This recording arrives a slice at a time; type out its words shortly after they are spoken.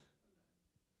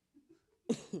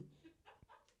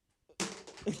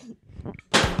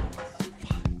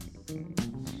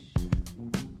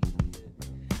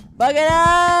Bug it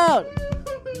out!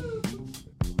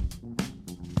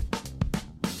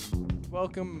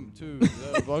 Welcome to the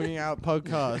Bugging Out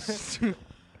podcast.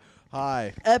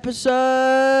 Hi.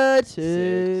 Episode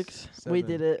 6. We Seven.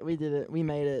 did it. We did it. We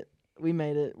made it. We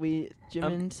made it.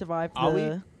 Jimin survived are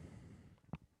the...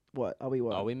 What? Are we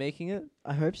what? Are we making it?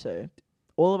 I hope so.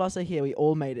 All of us are here. We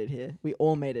all made it here. We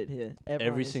all made it here. Everyone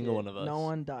Every is single here. one of us. No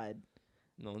one died.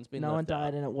 No one's been No one left died,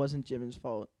 out. and it wasn't Jimin's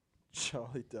fault.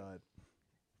 Charlie died.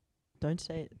 Don't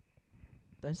say it.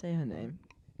 Don't say her name.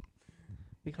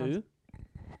 We can't. Who?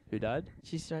 Who died?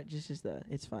 She's just there.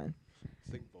 It's fine.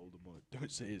 It's like Voldemort.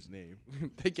 Don't say his name.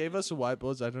 They gave us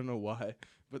whiteboards. I don't know why,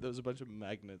 but there was a bunch of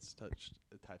magnets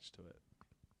attached to it.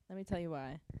 Let me tell you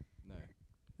why. No.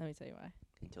 Let me tell you why.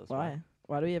 Can you tell us Why?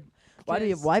 Why do we have? Why do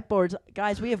we have Because- whiteboards,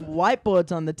 guys? We have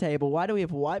whiteboards on the table. Why do we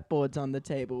have whiteboards on the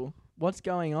table? What's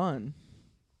going on?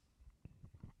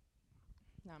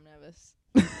 No, I'm nervous.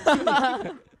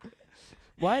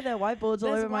 Why are there whiteboards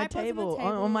all There's over my whiteboards on the table? table.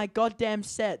 On my goddamn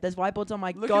set. There's whiteboards on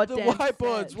my Look at the goddamn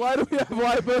whiteboards. set. Why do we have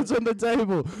whiteboards on the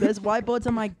table? There's whiteboards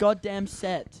on my goddamn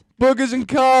set. Boogers and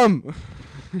cum.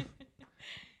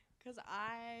 Because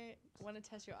I want to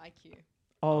test your IQ.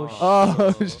 Oh,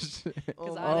 Oh, shit. shit. Because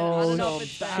Oh, I don't know oh, if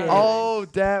it's shit. bad. Oh,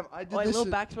 damn. I did Wait, this.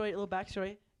 little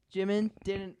backstory. Jimin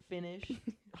didn't finish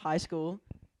high school.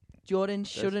 Jordan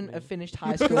shouldn't me. have finished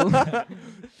high school.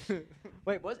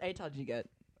 Wait, what ATAR did you get?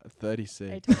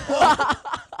 36.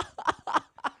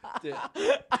 Dude,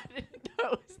 I didn't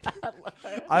know it was that low.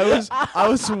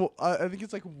 I think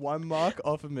it's like 1 mark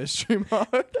off a mystery mark.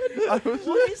 I was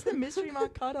What is the mystery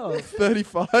mark cutoff?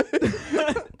 35.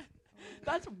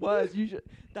 That's worse.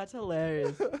 That's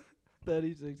hilarious.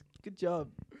 36. Good job.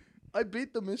 I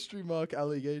beat the mystery mark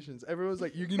allegations. Everyone's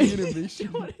like, "You're gonna get a mystery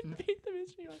mark." Jordan beat the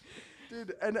mystery mark.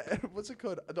 Dude, and what's it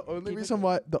called? The only Keep it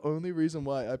reason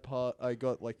why I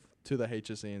got like to the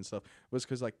HSE and stuff was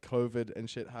because like COVID and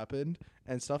shit happened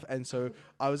and stuff, and so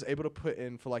I was able to put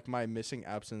in for like my missing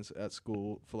absence at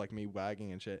school for like me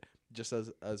wagging and shit, just as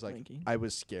like Blinking. I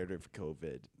was scared of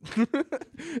COVID,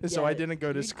 and so Yeah, I didn't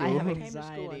go to I school. have Came to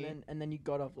anxiety, school and then you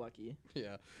got off lucky.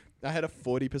 Yeah, I had a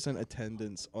 40%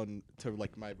 attendance on to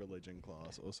like my religion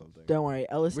class or something, Don't worry,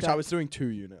 which I was doing 2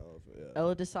 unit of. Yeah.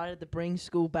 Ella decided to bring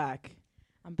school back.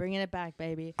 I'm bringing it back,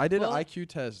 baby. I did Well, an IQ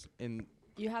test in.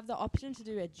 You have the option to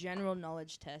do a general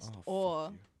knowledge test Oh, or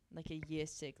fuck you. like a year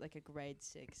 6, like a grade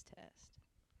 6 test.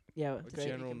 Yeah, A great.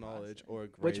 general You can pass knowledge it. or a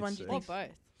grade Which one do you Or six.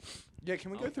 think- both. Yeah,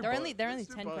 can we go They're through They're both? only Let's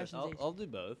do 10 both. questions each. I'll do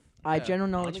both. I Yeah. general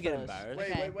I'm knowledge gonna get first. embarrassed.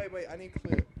 Wait, Okay. wait. I need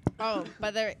clear. Oh,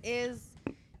 but there is.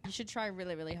 You should try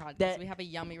really, really hard because we have a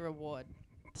yummy reward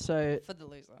So for the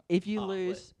loser. if you Oh,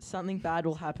 lose, something bad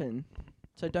will happen.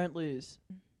 So don't lose.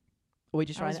 Or we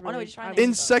just I try. was Oh no, we really- just try. I and was-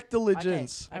 answer.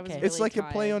 Insectelligence. I was Okay. It's really like a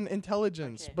play tired. on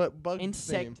intelligence, Okay. but bug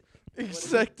Insect. theme. I like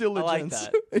Insectelligence.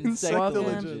 that.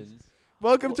 Insectelligence.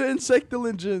 Welcome to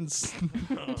Insectelligence.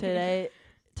 Today,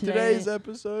 Today's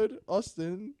episode,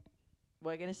 Austin.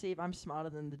 we're gonna see if I'm smarter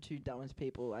than the two dumbest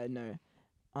people I know.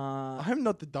 I'm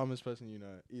not the dumbest person you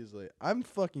know, easily. I'm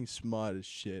fucking smart as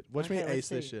shit. Watch me okay, let's ace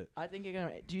this see. shit. I think you're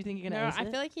gonna. Do you think you're gonna No, ace I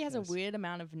it? feel like he has Yes. a weird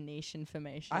amount of niche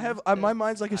information. I have that- my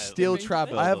mind's like a I steel agree trap.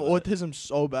 with I have all of it. autism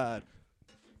so bad.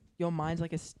 Your mind's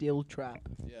like a steel trap.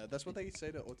 Yeah, that's what they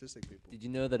say to autistic people. Did you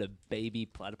know that a baby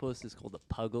platypus is called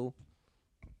a puggle?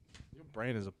 Your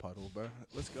brain is a puddle, bro.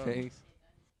 Let's go. Thanks.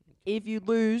 If you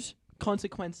lose,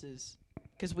 consequences.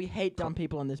 Because we hate dumb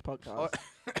people on this Oh, podcast.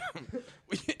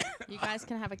 You guys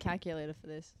can have a calculator for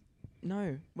this.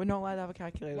 No, we're not allowed to have a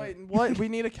calculator. Wait, what? We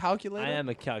need a calculator? I am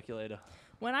a calculator.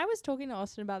 When I was talking to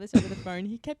Austin about this over the phone,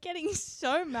 he kept getting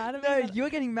so mad at me No, that, you're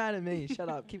getting mad at me. Shut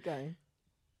up. Keep going.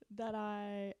 that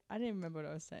I didn't remember what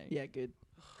I was saying. Yeah, good.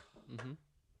 Mm-hmm.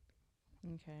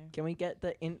 Okay. Can we get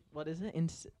the what is it?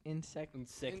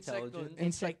 Insectelligence.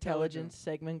 Insectelligence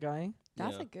segment going?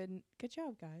 That's Yeah. a good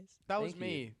job, guys. That was Thank you.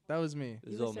 me. That was me.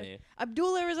 This is You all said- me.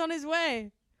 Abdullah is on his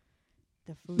way.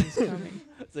 The food is coming.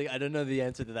 It's like I don't know the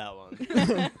answer to that one.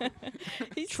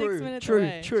 He's True, 6 minutes true,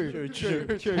 away. true,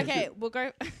 true, true. Okay, we'll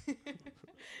go.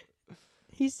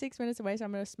 He's 6 minutes away, so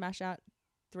I'm gonna smash out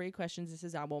 3 questions. This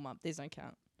is our warm up. These don't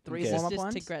count. Three Okay. This is warm-up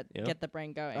just ones? to Yeah. get the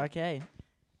brain going. Okay.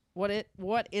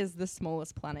 What is the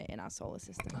smallest planet in our solar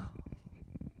system?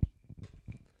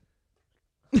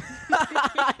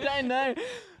 I don't know.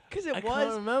 Because I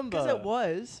can't remember. Because it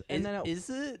was. And Is, then it, is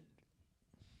it?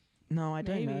 no, I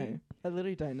don't Maybe. know. I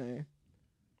literally don't know.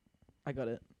 I got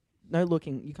it. No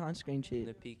looking. You can't screen cheat.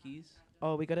 The peakies?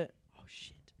 Oh, we got it. Oh,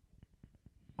 shit.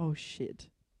 Oh, shit.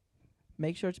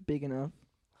 Make sure it's big enough.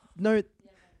 No.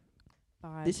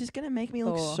 5, This is gonna make me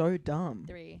look 4, so dumb.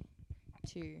 3,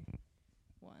 2,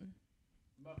 1.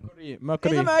 Mercury. It's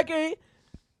Mercury. a Mercury.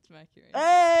 It's Mercury.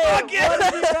 Hey, Fuck yeah. what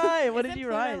did you write? What Is did it you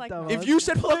Pluto write? like dumbass? Mars? If you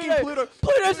said fucking Pluto,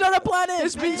 Pluto's not a planet.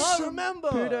 It's been bitch. so- remember.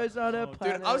 Pluto's not a Dude,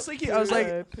 planet. I was thinking, I was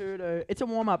like, Pluto. It's a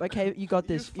warm up. Okay, you got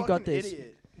this. You got this.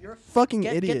 Idiot. You're a fucking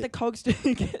Get idiot. the cogs to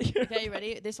get your. Okay, you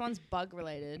ready? This one's bug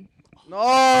related. We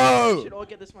No. should all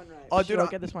get this one right. Oh, We should dude, all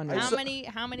I- get this one I right.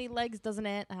 saw- How many legs does an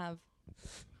ant have?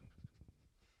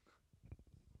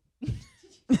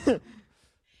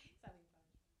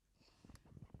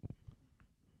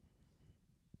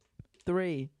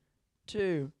 Three,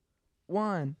 2,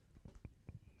 1.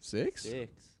 6?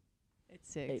 6.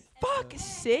 It's Hey, 6. fuck,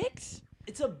 6?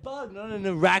 It's a bug, not an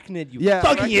arachnid. You Yeah,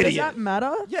 fucking arachnid. Does idiot. that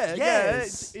matter? Yeah,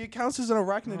 Yes. yeah. It counts as an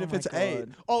arachnid Oh if my it's 8.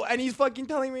 God. Oh, and he's fucking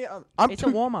telling me I'm It's too.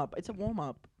 a warm up. It's a warm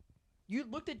up. You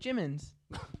looked at Jimin's.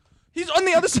 He's on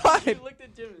the other side. looked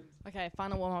at Jimin's. Okay,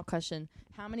 final warm-up question.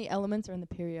 How many elements are in the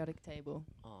periodic table?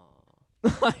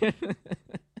 Aw.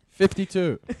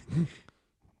 52.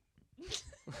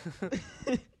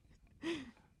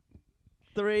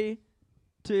 3,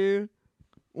 2,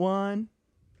 1.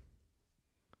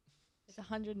 It's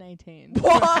 118.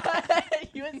 What?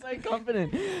 You were so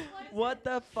confident. What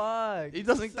the fuck? He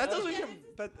doesn't. That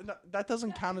doesn't. That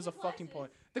doesn't count as a fucking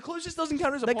point. The closest doesn't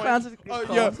count as a That point. counts as Oh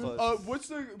close. yeah. Close.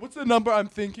 What's the number I'm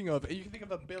thinking of? And you can think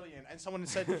of a billion, and someone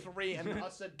said 3, and I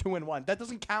said 2 and 1. That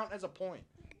doesn't count as a point.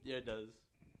 Yeah, it does.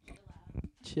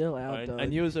 Chill out, I dog.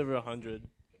 knew it was over 100.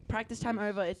 Practice time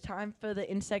over. It's time for the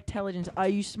Insectelligence. Are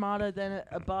you smarter than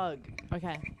a bug?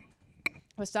 Okay.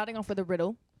 We're starting off with a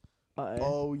riddle. Uh-oh.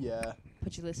 Oh yeah.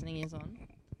 Put your listening ears on.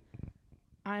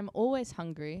 I'm always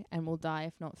hungry and will die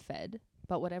if not fed,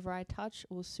 but whatever I touch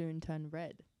will soon turn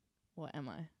red. What am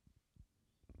I?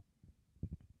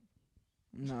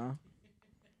 No.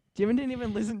 Jimin didn't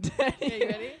even listen to it. Okay, you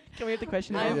ready? Can we have the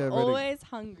question I'm again? Yeah, ready. always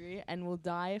hungry and will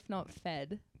die if not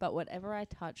fed, but whatever I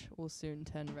touch will soon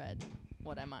turn red.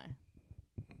 What am I?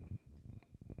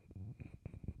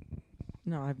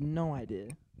 No, I have no idea.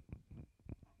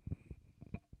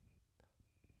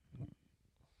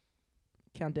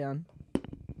 Countdown.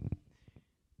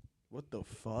 What the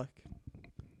fuck?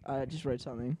 I just wrote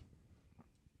something.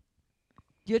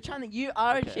 You're trying to. You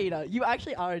are a Okay. cheater. You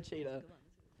actually are a cheater.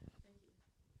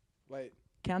 Wait.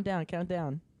 Countdown.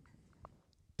 Countdown.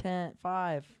 10,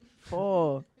 5,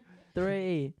 4,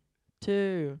 3,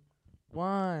 2,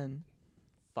 1.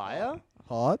 Fire?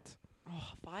 Hot. Oh,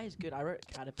 fire is good. I wrote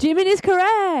caterpillar. Jimin is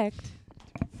correct.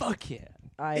 Fuck yeah.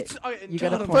 It's you got a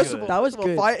Jordan, point. first of all, That was first of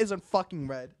all, good. fire isn't fucking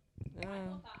red I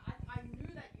knew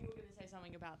that you were going to say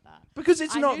something about that. because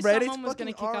it's I not knew red. It's someone was fucking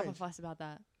kick up a orange. fuss about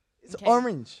that. It's Okay.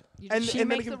 orange. You And- just- She then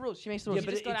makes it the can- rules. She makes the Yeah, rules.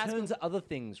 but just it gotta ask turns other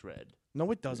things red. No,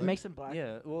 it It doesn't. makes them black.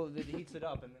 Yeah, well, it heats it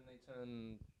up and then they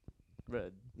turn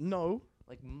red. No.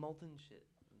 Like molten shit.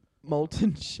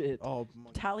 Molten shit. Oh.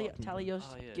 My Tally fucking yours.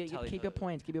 Oh, yeah, Keep tally your her.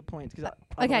 points. Keep your points. Okay,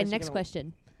 otherwise you're next gonna-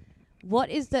 question. What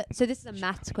is the so this is a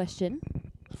maths question.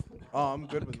 Oh, I'm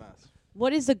good with maths.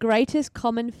 What is the greatest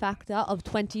common factor of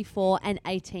 24 and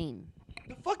 18?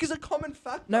 The fuck is a common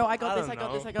factor? No, I got I this. don't I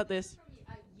got this. know. I got this.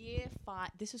 Year 5.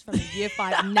 This was from a year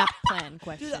 5 NAP plan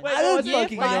question. Wait, I don't year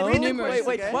fucking five know. Read the numerals. question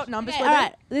Wait, again. what numbers Okay, were all there?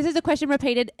 right. This is a question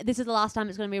repeated. This is the last time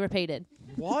it's going to be repeated.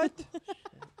 What?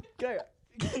 Go.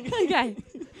 Okay.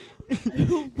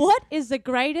 What is the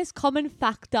greatest common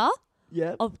factor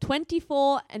Yep. of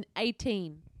 24 and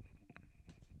 18?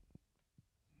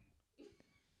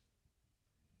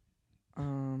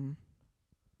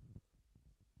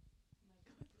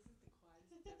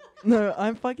 No,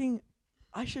 I'm fucking.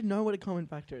 I should know what a common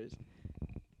factor is.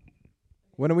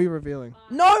 When are we revealing?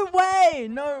 No way!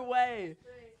 No way!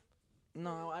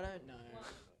 No, I don't know.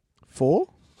 4?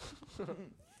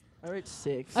 I wrote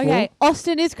 6. Okay,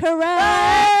 Austin is correct.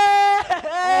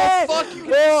 Hey! fuck, you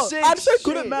can Oh, do I'm 6. so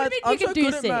good at Shit. maths. You I'm can so do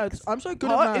good at 6. maths. I'm so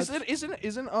good at Huh? maths.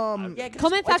 Isn't Yeah, 'cause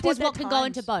Common it's factor what is what their can go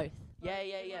into times. both.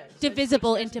 Yeah. So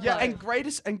Divisible it's into Yeah, both.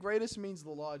 and greatest means the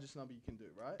largest number you can do,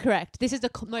 right? Correct. This is the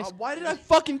most. Why did I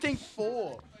fucking think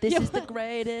 4? This Yeah, is the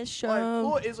greatest show Like,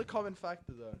 4 is a common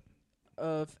factor though.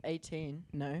 of 18.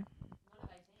 No.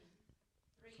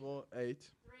 4, 8.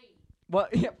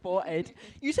 What? Yeah, 4, 8.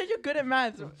 You said you're good at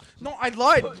maths. No, I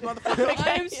lied, motherfucker.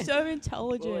 I am so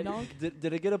intelligent.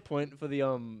 Did I get a point for the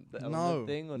element No.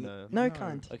 thing or no? No, No.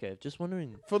 can't. Okay, just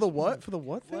wondering. For the what? For the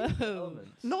what thing? Whoa.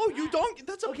 Elements. No, you don't.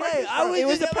 That's a Okay, practice I run. was It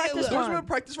was just- a practice Those were run.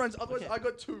 practice runs. Otherwise, Okay. I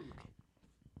got 2.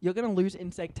 You're gonna lose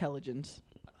Insectelligence.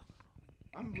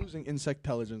 I'm losing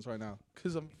Insectelligence right now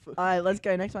because I'm. Alright, let's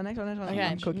go. Next one. Okay,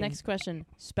 I'm cooking. next question.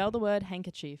 Spell the word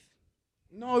handkerchief.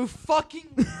 No fucking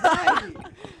way.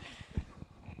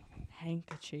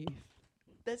 Handkerchief.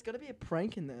 There's got to be a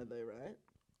prank in there, though, right?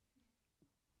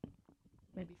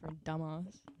 Maybe for a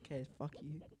dumbass. Okay, fuck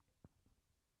you.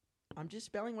 I'm just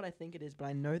spelling what I think it is, but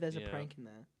I know there's a Yeah. prank in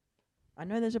there. I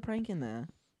know there's a prank in there.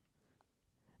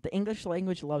 The English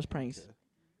language loves pranks. Okay.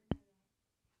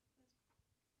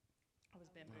 I was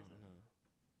bamboozled.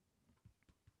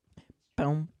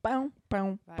 Boom, boom,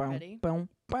 boom, Right, boom, ready? boom,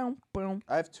 boom, boom,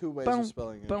 I have 2 ways Boom, of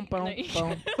spelling it. boom, boom, No, you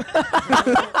boom.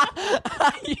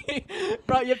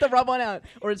 Bro, you have to rub one out,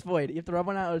 or it's void. You have to rub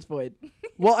one out, or it's void.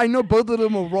 Well, I know both of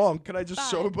them are wrong. Can I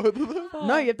just show 5, both of them? 4,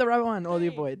 No, you have to rub one, or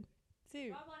you're 3, void.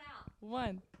 2,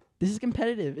 1. This is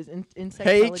competitive. It's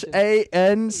Insectelligence.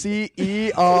 Hancer.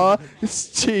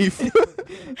 Chief.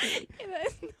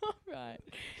 That's not right.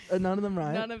 None of them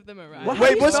right. None of them are right. What- How do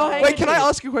Wait, you was spell wait? Can I handkerchief?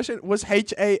 ask you a question? Was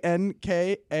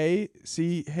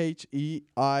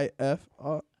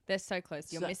HANKACHEIF? They're so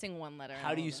close. You're So- missing one letter. in How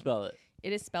do all you of them. spell it?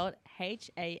 It is spelled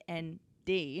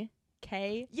HANDKERCHIEF.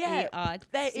 Yeah,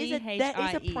 there is a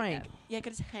prank. Yeah,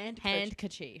 because it's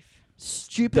Handkerchief.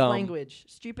 Stupid Dumb. language.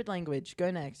 Stupid language.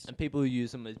 Go next. And people who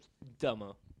use them are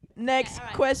dumber. Next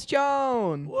alright.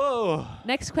 question. Whoa.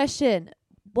 Next question.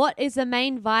 What is the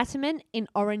main vitamin in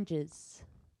oranges?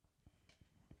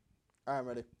 I'm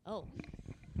ready. Oh.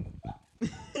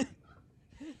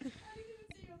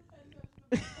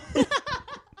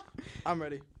 I'm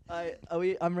ready.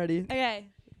 I'm ready. Okay.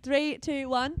 3, 2,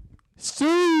 1.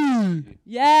 Sue.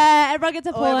 Yeah, everyone gets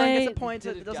a Oh, point. everyone gets a point.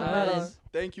 Did It it, doesn't guys. matter.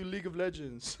 Thank you, League of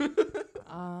Legends.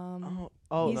 Oh,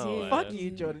 He's No here. way. fuck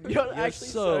you, Jordan. You're, You're actually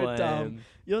so dumb. lame.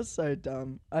 You're so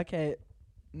dumb. Okay,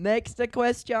 next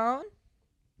question.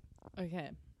 Okay.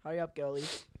 Hurry up, girlie.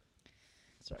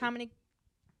 Sorry.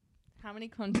 How many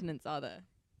continents are there?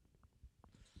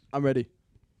 I'm ready.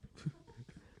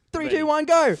 3, Ready. 2, 1,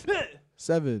 go!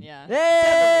 7. Yeah.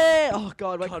 Hey! Oh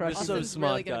God, we're God, we're crushing I'm so this.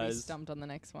 smart, really gonna be guys. stumped on the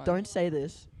next one. Don't say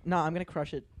this. No, I'm gonna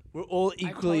crush it. We're all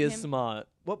equally told as him- smart.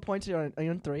 What points are you on? Are you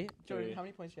on 3? Jordan, 3. how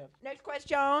many points do you have? Next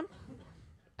question.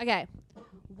 Okay.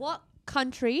 What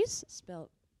countries spelled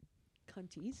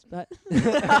countries, but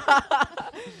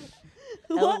Ella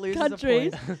what loses a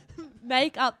countries point.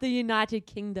 make up the United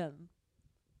Kingdom?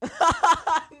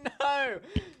 No.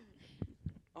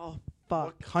 Oh fuck.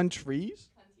 What countries?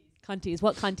 Countries.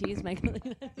 What countries make up the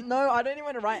United Kingdom? No, I don't even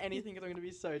want to write anything because I'm gonna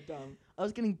be so dumb. I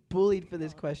was getting bullied for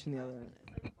this question the other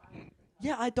day.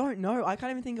 Yeah, I don't know. I can't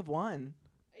even think of one.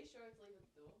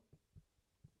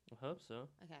 I hope so.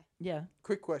 Okay. Yeah.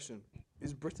 Quick question.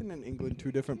 Is Britain and England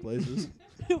 2 different places?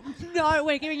 No,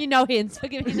 we're giving you no hints. We're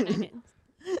giving you no hints.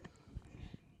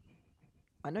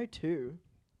 I know 2.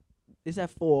 Is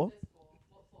that 4?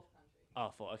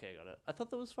 Oh, 4. Okay, got it. I thought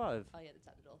there was 5. Oh yeah, that's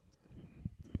at the door.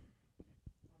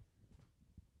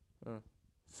 Oh.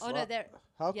 Oh no, there.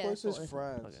 How Yeah, close is 4.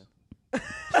 France?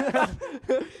 Okay.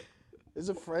 Is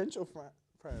it French or France?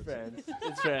 Friends.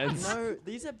 It's friends. No,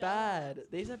 these are bad.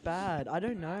 These are bad. I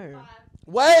don't know.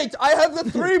 Wait, I have the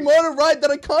 3 more to write that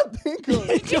I can't think of.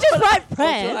 You just write Also,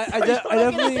 France. I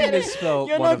definitely misspelled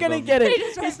You're one not of gonna them. get it. He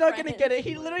just He's wrote not gonna France. get it.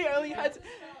 He literally only has.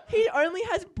 He only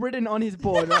has Britain on his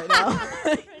board right now.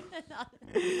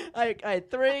 Okay,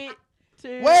 3,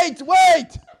 2. Wait!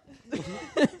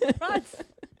 France.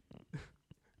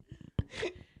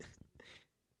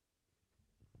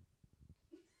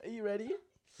 Are you ready?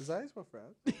 Is that for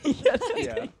France? Yes.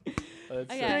 Yeah.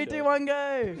 Okay. 3, 2, 1, go.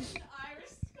 Irish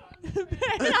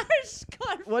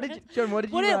Scotland. What did you, John? What did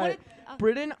you What did- write?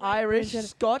 Britain, Irish, Britain.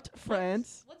 Scott,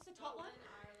 France. What's the top one?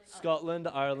 Scotland,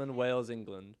 Ireland, Wales,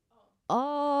 England.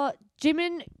 Oh,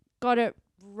 Jimin got it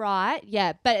right.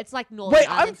 Yeah, but it's like Northern Wait,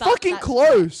 I'm Ireland, but fucking that's-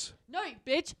 close. No,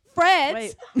 bitch.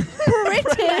 France. Wait.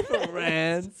 Britain.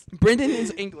 France. Britain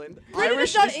is England. Britain Irish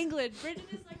is not is England. Britain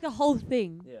is like the whole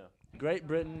thing. Yeah. Great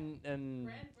Britain and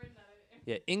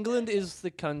yeah, England is the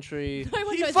country. No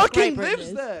one He knows what fucking Great Britain lives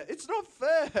is. there. It's not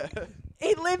fair.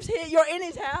 He lives here. You're in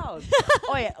his house.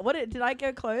 Oh yeah. What did I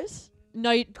go close?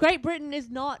 No, Great Britain is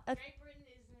not a.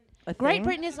 A Great thing?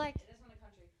 Britain is like.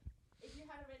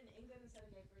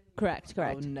 Correct, I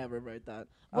correct. would never wrote that.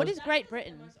 I What was- is Great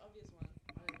Britain?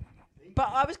 But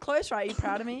I was close, right? Are you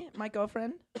proud of me, my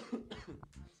girlfriend?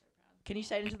 Can you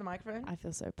say it into the microphone? I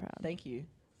feel so proud. Thank you.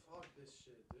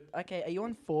 Okay, are you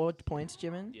on 4 points,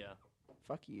 Jimin? Yeah.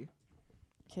 Fuck you.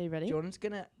 Okay, ready? Jordan's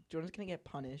gonna get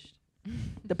punished.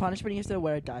 The punishment is to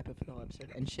wear a diaper for the whole episode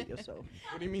and shit yourself.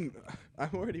 What do you mean?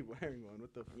 I'm already wearing one.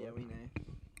 What the fuck? Yeah, we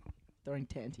know. Throwing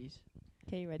tanties.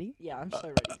 Okay, ready? Yeah, I'm so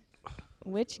ready.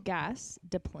 Which gas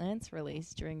do plants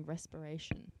release during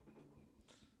respiration?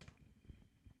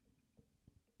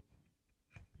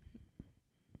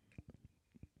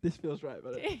 This feels right,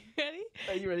 but Okay, ready?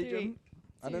 are you ready, 3, Jordan?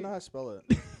 I don't know how to spell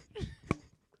it.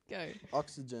 Go.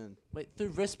 Oxygen. Wait, through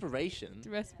respiration.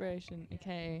 Respiration.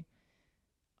 Okay.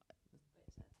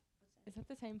 Is that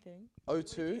the same thing?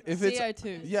 O2. If it's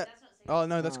CO2. yeah. Oh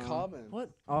no, that's Uh, carbon. What?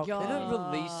 Okay. They don't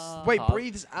release. Wait, carb-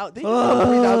 breathes out. They don't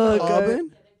breathe out Okay.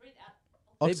 carbon.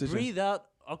 They Oxygen. breathe out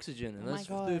oxygen, and Oh my that's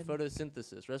through God.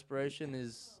 photosynthesis. Respiration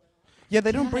is Yeah,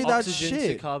 they don't breathe out oxygen to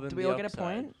shit. carbon Do we all get a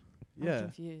dioxide. point? I'm Yeah.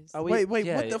 confused. Are we? Wait,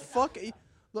 Yeah, what yeah. the fuck?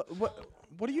 Look,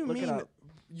 what do you Look it mean? up.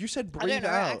 You said I breathe don't know.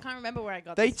 I out. can't remember where I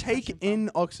got They this take question in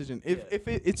from. oxygen. If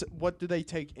it's what do they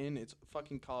take in? It's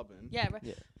fucking carbon. Yeah.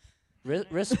 Yeah.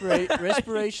 Respiration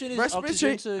is Respiration-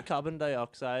 oxygen to carbon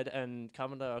dioxide, and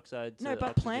carbon dioxide to No, but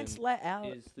oxygen plants let out.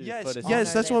 is through Yes, photosynthesis. yes,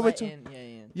 no, that's they what we're let ta- in.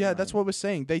 Yeah. Yeah, that's what we're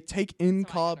saying. They take in So I get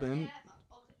it carbon.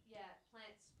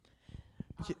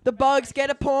 The bugs get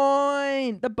a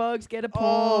point. The bugs get a point.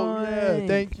 Oh yeah,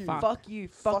 thank you. Fuck you.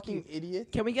 Fuck you. Fucking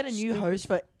idiot. Can we get a new host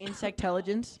for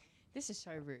Insectelligence? This is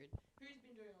so rude.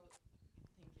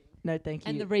 No, thank you.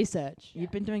 And the research.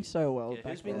 You've been doing so well. Yeah,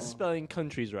 back who's been there. spelling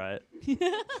countries right?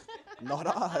 Not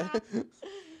I.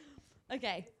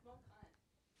 Okay.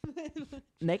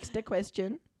 Next a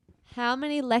question. How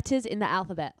many letters in the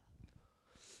alphabet?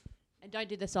 And don't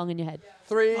do the song in your head.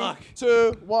 3, Fuck.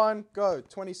 2, 1, go.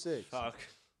 26. Fuck.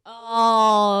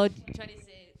 Oh, 26.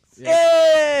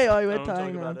 Hey! Oh, I we're don't talk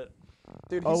tying about now. it.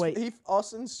 Dude, Oh, wait.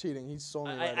 Austin's cheating. He saw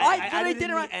me right I- now. I did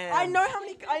didn't. the I M. know how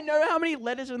many. I know how many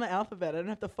letters are in the alphabet. I don't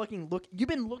have to fucking look. You've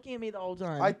been looking at me the whole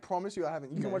time. I promise you I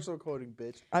haven't. You can No. watch the recording,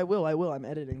 bitch. I will. I'm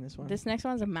editing this one. This next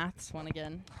one's a maths one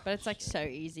again, but it's like so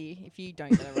easy. If you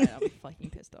don't get it right, I'll be fucking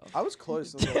pissed off. I was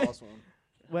close to the last one.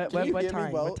 We're Can you hear me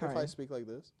tying. well We're if I tying. speak like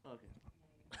this?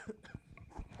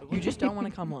 You just don't want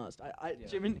to come last.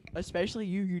 Jimin, especially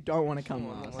you. You don't want to come Come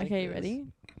on, last. like Okay, this. ready?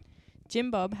 Jim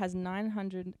Bob has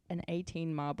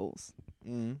 918 marbles.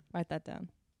 Mm. Write that down.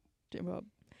 Jim Bob.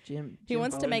 Jim. He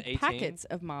wants to Bob. make 18? packets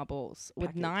of marbles with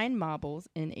Packets. 9 marbles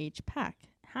in each pack.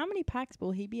 How many packs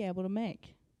will he be able to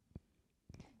make?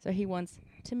 So he wants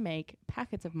to make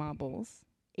packets of marbles,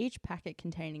 each packet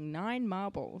containing 9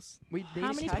 marbles. We need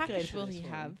How a many calculator packets for will this he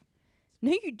one. have?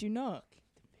 No, you do not.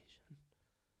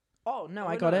 Oh no, Oh,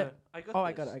 I got it. I got Oh, this.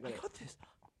 I got it. I got it. this.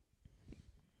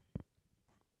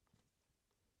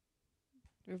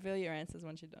 Reveal your answers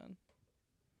once you're done.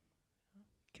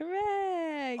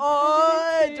 Correct.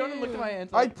 Oh, 102. don't look at my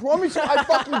answer. I promise you, I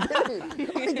fucking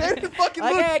didn't. I didn't fucking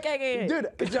look. Okay. Dude,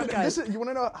 Good job, guys. you want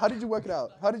to know how did you work it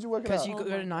out? How did you work it Because out? you go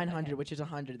to 900, which is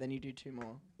 100, then you do 2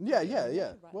 more.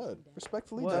 Yeah. Word.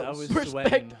 Respectfully, Word. that I was. was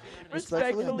sweating. Respectfully,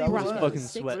 Respectfully that was word. fucking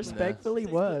sweating there. Respectfully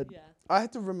word. I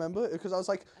had to remember because I was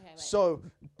like, so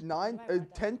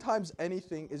 10 times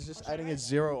anything is just adding a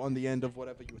 0 on the end of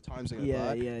whatever you were timesing it Yeah,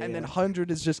 by, yeah, and then yeah. 100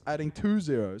 is just adding 2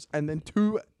 zeros, and then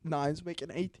 2 9s make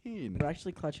an 18. We're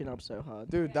actually clutching up so hard.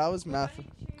 Dude, that was math.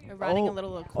 We're writing a Oh.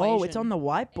 little equation. Oh, it's on the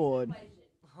whiteboard.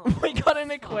 We got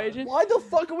an equation. Why the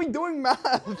fuck are we doing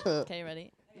math? Okay,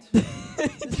 ready?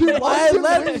 Dude, why I did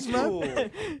left lose, man? Cool.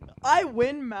 I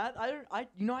win math.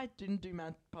 I didn't do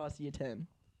math past year 10.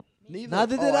 Neither Oh,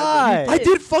 did I. I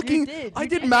did fucking. did. I You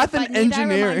did did. math But and need I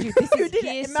remind engineering. you, this You is did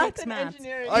year math 6 and maths.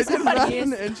 engineering. I You did got math year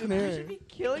and s- You should engineering. be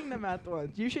killing the math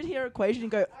ones. You should hear equation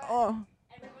and go, oh.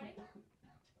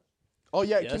 Oh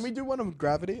yeah, Yes. can we do one of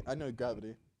gravity? I know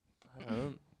gravity. I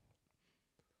don't-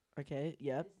 Okay,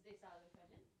 yep.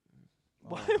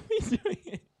 Why Oh. are we doing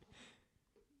it?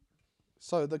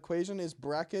 So the equation is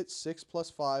bracket 6 plus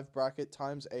 5 bracket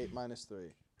times 8 minus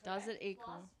 3. Does it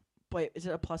equal? Wait, is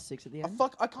it a +6 at the end?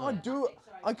 Fuck! I can't do No,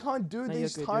 you're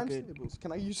these good, you're times good. tables.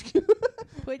 Can I use?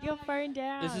 Put your phone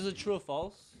down. This is a true or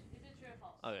false?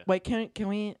 Okay. Wait, can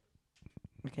we?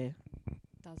 Okay,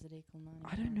 Does it equal 9?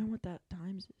 I don't know what that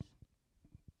times is.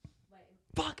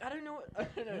 Fuck, I don't know. I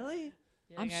don't know. Really?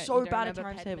 I'm so bad at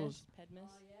times tables.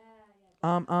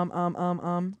 I'm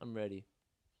ready.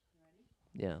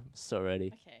 Yeah, I'm so ready.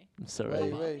 Okay. I'm so wait,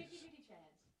 ready. wait.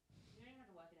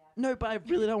 No, but I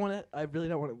really don't want to. I really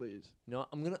don't want to lose. You know what?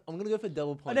 I'm gonna go for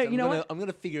double points. know, you know what? I'm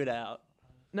gonna figure it out.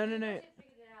 No.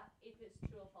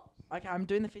 Okay, I'm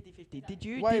doing the 50-50. Did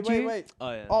you? Wait, did wait, you? wait.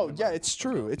 Oh yeah. Oh never yeah, mind. it's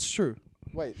true. It's true.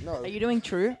 Wait, no. Are you doing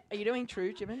true? Are you doing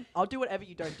true, Jimin? I'll do whatever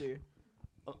you don't do.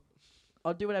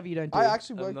 I'll do whatever you don't do. I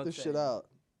actually I'm worked not this shit saying. out.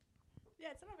 Yeah,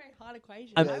 it's not a very hard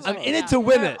equation. I'm, Yeah, it's I'm fine. in it to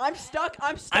win No, it. I'm stuck.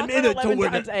 I'm I'm on in it to 11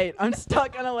 win times it. 8. I'm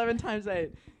stuck on 11 times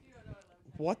 8.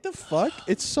 What the fuck?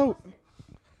 It's so.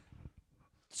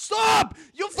 Stop!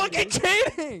 You're fucking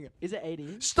cheating! Is it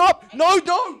 80? Stop! No,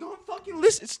 don't fucking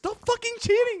listen. Stop fucking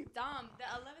cheating! Dumb. The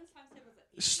 11 times tables.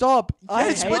 Stop! I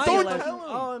Yes, hate but the don't 11. tell him.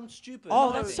 Oh, I'm stupid. Oh,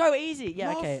 No. that's so easy.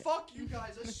 Yeah, no, okay. fuck you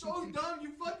guys. They're so dumb.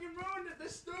 You fucking ruined it. They're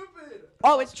stupid.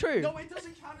 Oh, it's true. No, it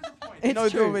doesn't count as a point. It's no,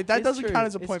 true. wait, that It's doesn't true. count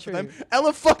as a It's point for them. true.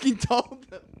 Ella fucking told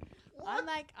them.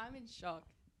 I'm in shock.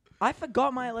 I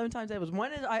forgot my 11 times tables.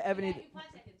 When did I ever need?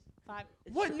 5.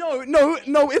 What? No,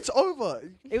 it's over.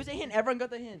 It was a hint. Everyone got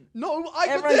the hint. No, I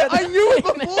Everyone got got I knew it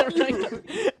before Everyone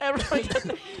you. Everyone got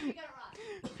the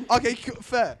Okay,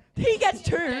 fair. He gets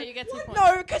 2. Yeah, you get 2 points.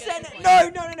 No, because You get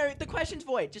then 2 points. no. The question's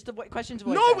void. Just the question's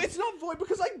void. No, then. it's not void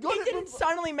because I got He it. didn't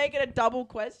suddenly make it a double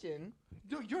question.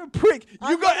 Dude, you're a prick. You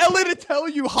I'm got not- Ellie to tell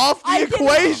you half the I didn't.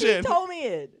 equation. He told me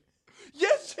it.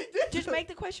 Yes, she did. Just make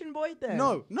the question void then.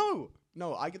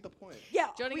 No, I get the point. Yeah,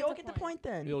 Johnny we gets all a get the point. point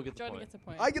then. We all get the Jordan point. gets a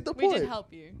point. I get the We point. did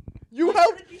help you. You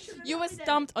helped. You were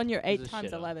stumped on your 8 This is times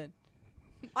shit up. 11.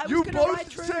 I was You gonna write both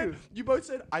true. said. You both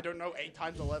said. I don't know 8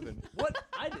 times 11. What?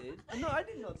 I did? No, I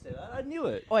did not say that. I knew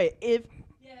it. Wait, if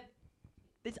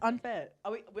it's unfair.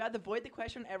 We either void the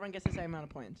question, everyone gets the same amount of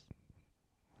points.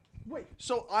 Wait.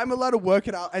 So I'm allowed to work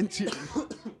it out and.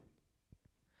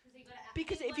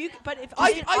 Because if you, but if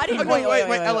I didn't. okay,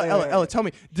 wait, Ella, tell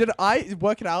me. Did I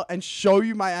work it out and show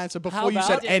you my answer before How you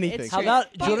said about- anything? It's How true. about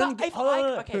But Jordan? if Hold on, I- no,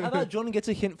 no. okay. How about Jordan gets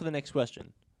a hint for the next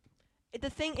question? The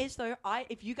thing is though,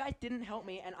 if you guys didn't help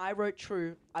me and I wrote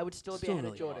true, I would still be Still ahead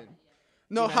of really Jordan.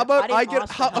 No, You know, how about I I didn't get?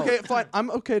 ask for help. Okay, fine.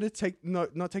 I'm okay to take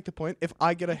not take the point if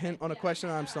I get a hint on a question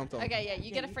and I'm stumped on. Okay, yeah,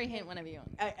 you get a free hint whenever you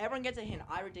want. Everyone gets a hint.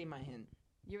 I redeem my hint.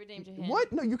 You redeemed your hint.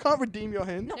 What? No, you can't redeem your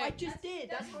hint. No, No, I just did.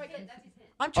 That's what I can. That's his hint.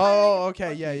 I'm trying. Oh, to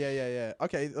make okay, yeah.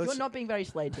 Okay, You're let's. not being very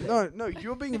slayed today. No,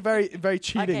 you're being very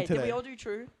cheating Okay, did today. we all do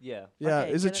true? Yeah. Yeah,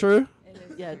 Okay, is get it it- true? It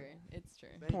is Yeah. true. It's true.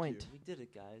 Thank Point. We did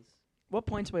it, guys. What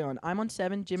points are we on? I'm on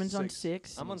 7. Jimin's on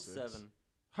 6. 6. I'm on Six. 7.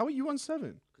 How are you on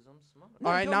 7? Because I'm smart.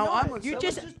 All right, you're now not. I'm on You 7.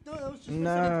 just. that was just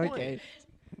No, okay.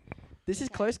 This is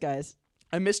close, guys.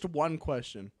 I missed one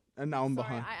question, and now I'm Sorry,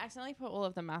 behind. I accidentally put all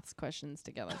of the maths questions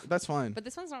together. That's fine. But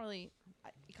this one's not really.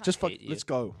 You can't Just fuck. hate you. Let's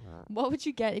go. What would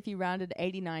you get if you rounded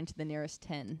 89 to the nearest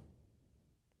 10?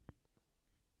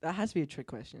 That has to be a trick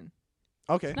question.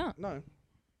 Okay. No. No.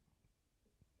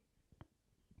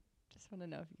 Just want to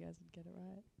know if you guys would get it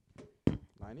right.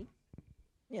 90.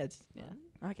 Yeah, it's Yeah.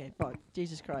 okay. Fuck,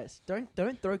 Jesus Christ! Don't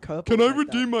throw curveballs. Can I like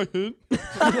redeem my hint?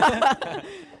 that.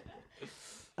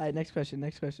 Alright, next question.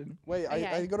 Wait, Okay.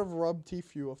 I gotta rub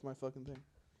T-Few off my fucking thing.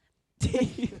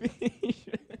 You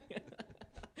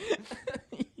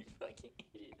fucking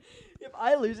idiot. If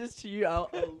I lose this to you, I'll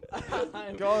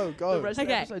Go. The rest of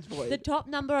the Okay, episode's void. The top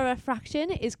number of a fraction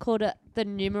is called the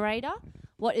numerator.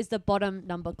 What is the bottom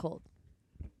number called?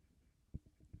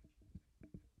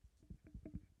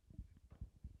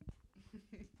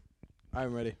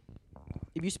 I'm ready.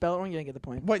 If you spell it wrong, you don't get the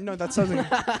point. Wait, no, that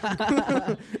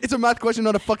doesn't. It's a math question,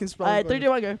 not a fucking spelling. Alright, 3, 2,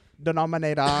 1, go.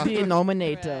 Denominator.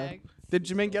 Denominator. Correct. Did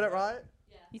Jimin get it right?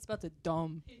 He spelled it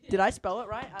dumb. Did I spell it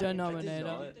right?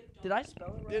 Denominator. Did I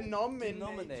spell it right?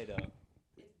 Denominator.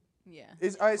 Yeah.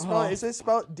 Is I spell Oh. it? Is it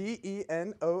spelled Denominater?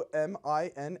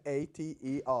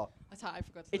 That's how I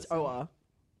forgot to It's listen. OR.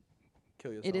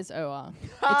 Kill yourself. It is OR.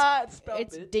 It's spelled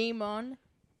It's demon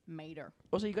mater.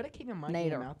 Also, you gotta keep your mic in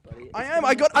your Nader. mouth, buddy. I am.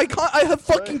 I can't. I have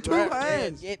fucking 2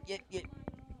 hands. Yep.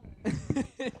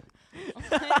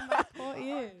 My poor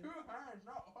ears.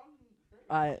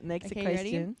 Alright, next Okay, ready?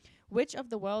 question. Which of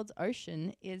the world's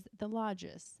ocean is the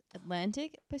largest?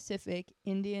 Atlantic, Pacific,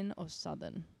 Indian, or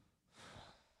Southern?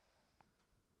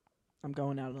 I'm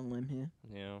going out on a limb here.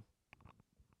 Yeah.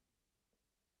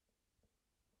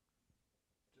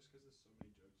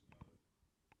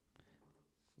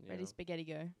 Ready, spaghetti,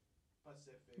 go.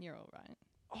 You're all right.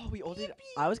 Oh, we all did.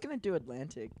 I was gonna do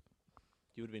Atlantic.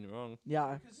 You would have been wrong.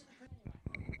 Yeah.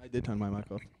 I did turn my mic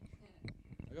off.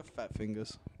 I got fat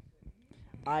fingers.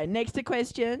 Alright, next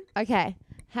question. Okay.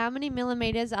 How many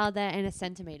millimeters are there in a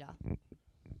centimeter?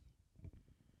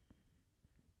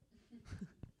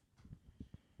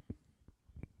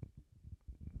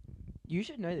 You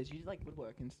should know this. You did like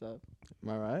woodwork and stuff. Am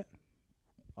I right?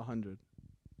 100.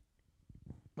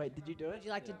 Wait, did you do it? Would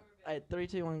you like to? Alright, 3,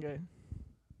 2, 1, go.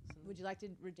 Would you like to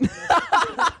redeem?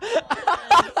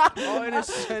 Oh, in a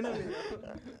centimeter.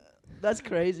 That's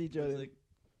crazy, Jordan.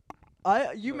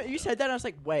 You said that and I was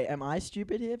like, wait, am I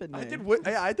stupid here? But no. I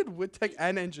did wood tech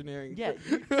and engineering. Yeah,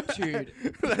 dude.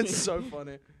 That's so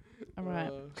funny. All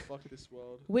right. Fuck this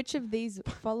world. Which of these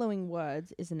following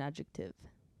words is an adjective?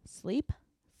 Sleep,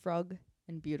 frog,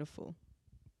 and beautiful.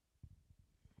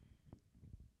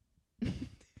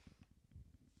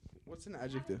 What's an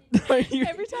adjective?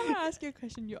 Every time I ask you a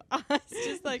question, your eyes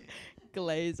just like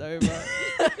glaze over,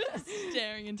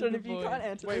 staring into Jordan, the if you void. can't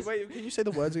answer Wait, this, can you say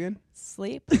the words again?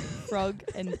 Sleep, frog,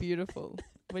 and beautiful.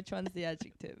 Which one's the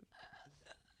adjective?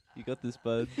 You got this,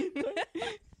 bud.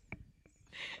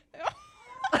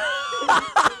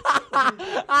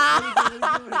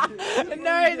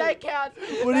 No, that counts.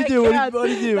 What do you That do? What counts. do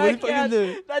you do? What do you That fucking counts.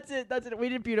 do? That's it. That's it. We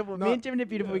did beautiful. No. Me and Jim did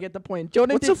beautiful. We get the point.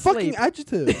 Jordan What's did a fucking sleep.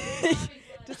 adjective?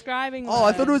 Describing. Oh,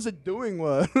 I thought it word. was a doing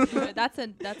word. No, that's a.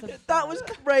 That was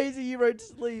crazy. You wrote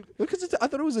sleep. Because I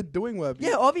thought it was a doing word.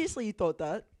 Yeah, obviously you thought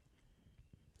that.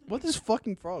 What is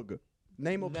fucking frog?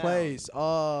 Name or Noun. place.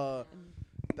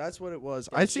 That's what it was.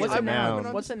 I see. What's I a noun?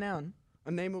 noun. What's a noun?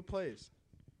 a name or place?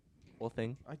 Or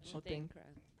thing. I just, What thing? Correct.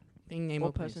 Thing, name, What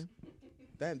or person?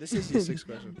 damn, this is your sixth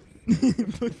question.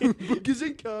 Book is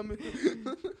incoming.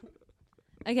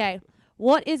 Okay.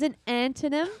 What is an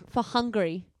antonym for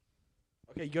hungry?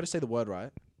 Okay, you got to say the word right.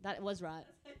 That was right.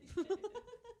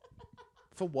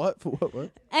 For what? For what?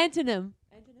 What? Antonym.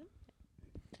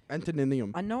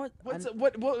 Antonymium. I know it. What's I kn-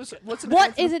 what's an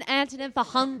What antonym? is an antonym for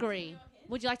hungry?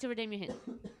 Would you like to redeem your hint?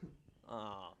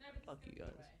 Ah, fuck you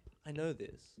guys. I know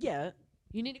this. Yeah.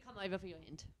 You need to come over for your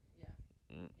hint.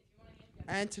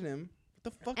 Antonym? What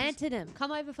the fuck is Antonym.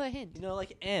 Come over for a hint. You know,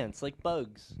 like ants, like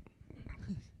bugs.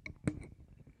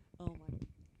 Oh my.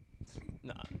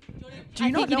 Nah. Do you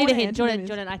I not think you know need a what hint, an Jordan. antonym is?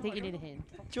 Jordan, I think you need a hint.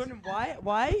 Jordan,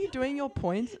 why are you doing your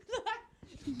points?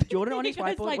 Jordan on his You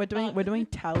guys whiteboard, like we're doing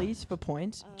tallies for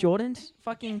points. Jordan's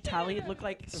fucking tally looked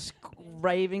like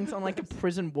ravings on like a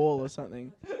prison wall or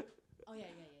something. Oh yeah.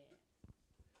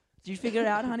 Did you figure it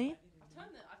out, honey?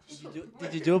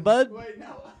 Did you do it, bud? Wait,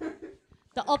 no.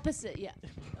 The opposite, yeah.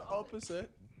 Opposite.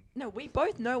 No, we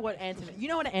both know what antonym. You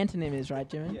know what an antonym is, right,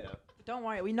 Jimmy? Yeah. Don't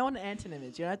worry, we know what an antonym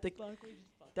is. You don't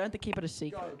have to keep it a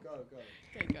secret. Go.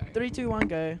 Okay, go. 3, 2, 1,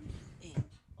 go.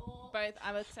 Both.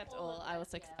 I will accept all. I will.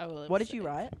 I will. What did you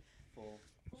write? Full.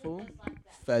 Fool.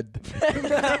 Fed.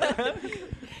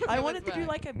 I wanted to do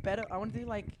like a better. I wanted to do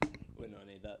like. We don't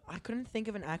need that. I couldn't think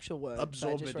of an actual word. so I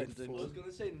Absorb just it wrote into- fool. I was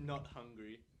gonna say not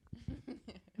hungry.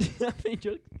 I mean,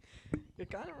 you're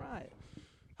kind of right.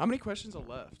 How many questions are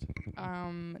left?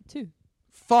 2.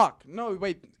 Fuck. No,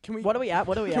 wait. Can we? What are we at?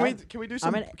 What are we Can we? at? Can we do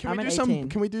some? at- Can I'm we at do some? 18.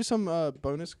 Can we do some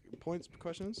bonus points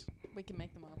questions? We can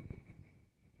make them up.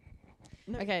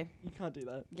 No, Okay. You can't do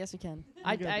that. Yes, we can. You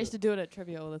I gotta do used to do it at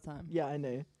trivia all the time. Yeah, I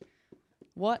know.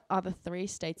 What are the 3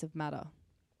 states of matter?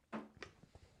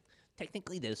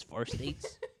 Technically, there's 4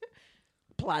 states.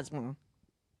 Plasma.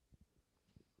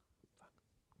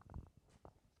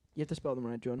 You have to spell them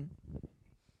right, Jordan.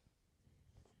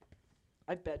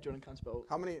 I bet Jordan can't spell.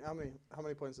 How many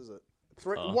points is it?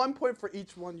 3. Uh. 1 point for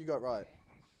each one you got right.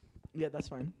 Yeah, that's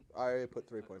fine. I already put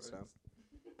 3 points down.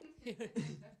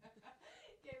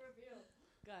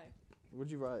 Go.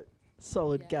 What'd you write?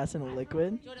 Solid, Yeah. gas, and a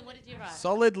liquid. Jordan, what did you write?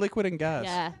 Solid, liquid, and gas.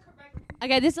 Yeah.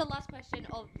 Okay, this is the last question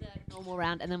of the normal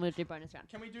round, and then we'll do bonus round.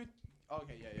 Can we do?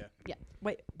 Okay, yeah.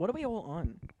 Wait, what are we all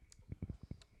on?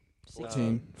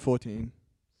 14. 14.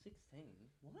 16.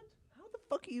 What? How the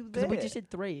fuck are you there? Because we just did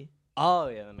 3. Oh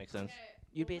yeah, that makes sense.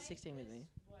 You'd be at 16 with me.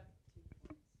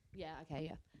 Yeah, okay,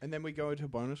 yeah. And then we go into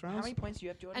bonus rounds. How many points do you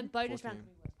have, Jordan? And bonus 14. round.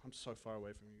 I'm so far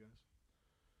away from you guys.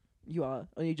 You are.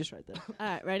 Oh, you just right there. All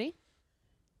right, ready?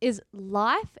 Is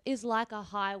life is like a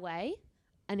highway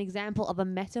an example of a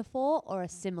metaphor or a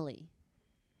simile?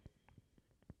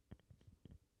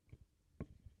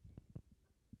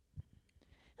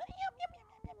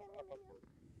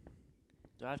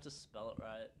 Do I have to spell it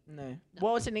right? No.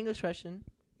 Well, it's an English question.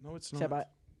 No, it's Except not.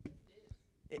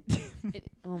 It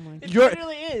Oh my god.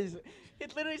 literally is.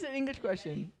 It literally is an English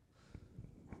question.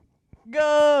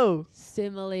 Go!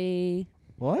 Simile.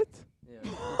 What?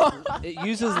 Yeah. It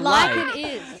uses Like life. it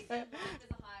is.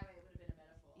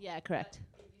 Yeah, correct.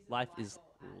 Life is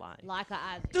life. Like a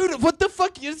as. Dude, what the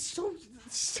fuck? You're so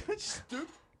stupid.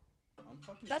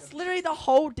 That's literally the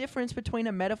whole difference between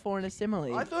a metaphor and a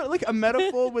simile. I thought like a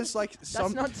metaphor was like That's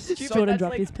some. not stupid. Jordan that's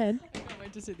dropped like- his pen. I can't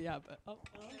wait to see the advert. Oh.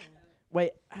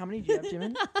 Wait, how many do you have,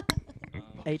 Jimin?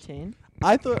 18.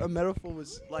 I thought a metaphor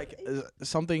was like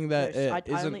something that Yes, I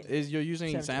isn't. only- Is you're using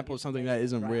an 17. example of something that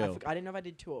isn't Right, real, I didn't know if I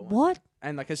did 2 or 1. What?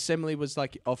 and like a simile was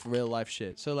like off real life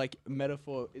shit. So like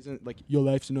metaphor isn't like your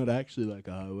life's not actually like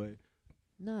a highway.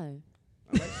 No.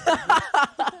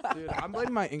 Dude, I'm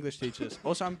blaming my English teachers.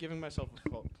 Also, I'm giving myself a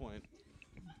point.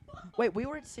 Wait, we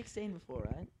were at 16 before,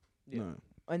 right? Yeah. No, And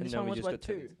And this now one we was just what, got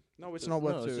 2? 17. no, it's No, not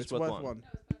worth it's 2. just It's worth worth one. 1.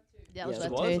 Yeah, Yeah, it was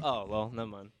it worth Was? two. Oh well, never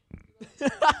mind.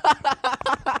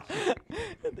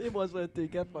 It was worth 2.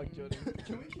 Get fucked, Jordan.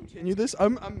 Can we continue this?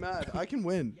 I'm mad. I can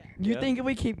win. You Yeah. think if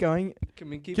we keep going, Can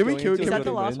we keep Can we going kill- until is that we the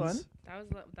everybody last wins? one? That was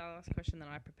the last question that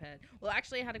I prepared. Well,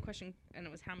 actually, I had a question, and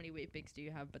it was how many wheat bix do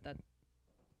you have? But that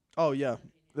Oh yeah,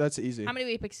 that's easy. how many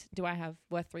wheat bix do I have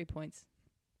worth 3 points?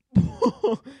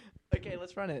 Okay,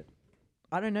 let's run it.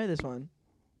 I don't know this one.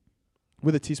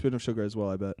 With a teaspoon of sugar as well,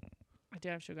 I bet. I do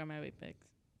have sugar on my wheat bix.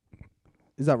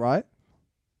 Is that right?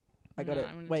 I got No, it.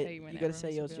 I'm gonna Wait, tell you when you gotta say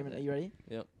everyone's yours, will be Jim. on Are you ready?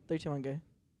 Yep. 3, 2, 1, go.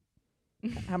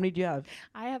 How many do you have?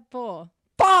 I have 4.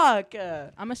 Fuck!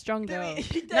 I'm a strong girl. You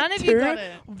did None of you got two?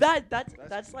 it.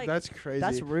 That's like that's crazy.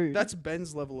 that's rude. That's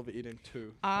Ben's level of eating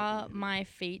too. Are my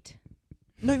feet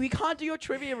no, we can't do your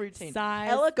trivia routine. size?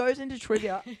 Ella goes into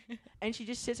trivia and she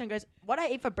just sits and goes, "What I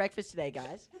ate for breakfast today,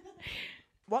 guys?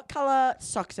 What color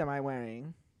socks am I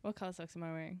wearing?" What color socks am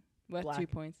I wearing? Worth Black. 2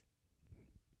 points.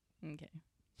 Okay.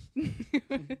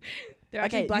 They're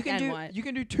actually black you can and do white. you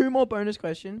can do 2 more bonus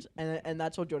questions and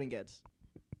that's all Jordan gets.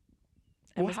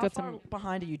 Well, Emma's how got far some.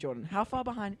 behind are you, Jordan? How far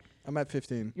behind? I'm at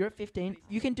 15. You're at 15.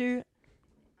 You can do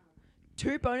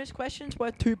 2 bonus questions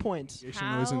worth 2 points.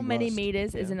 How many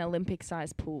meters is Yeah. an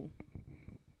Olympic-sized pool?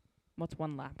 What's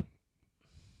 1 lap?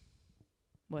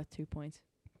 Worth 2 points.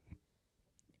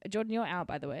 Jordan, you're out,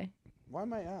 by the way, Why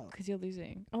am I out? because you're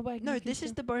losing. Oh wait, No, you can this is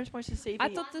still- the bonus points to see if I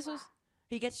he, thought this was.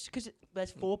 he gets because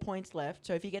there's 4 points left.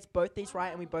 So if he gets both these right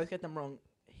and we both get them wrong,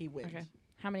 he wins. Okay.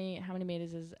 How many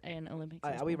meters is an Olympic?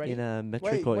 Are we ready? In a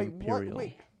metric or imperial?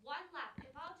 Wait.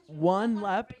 One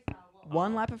lap. If I was just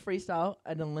 1 lap of freestyle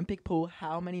at an Olympic pool.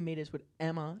 How many meters would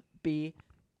Emma be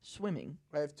swimming?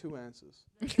 I have 2 answers.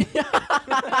 Dude,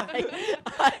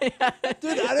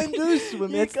 I didn't do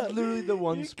swimming. You It's can't- literally the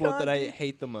one you sport that I can't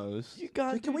hate the most. You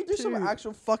can't. Can we do some 2.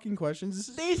 actual fucking questions? This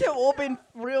is These have all been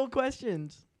real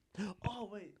questions. Oh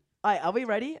wait, Alright, are we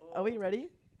ready? Are we ready?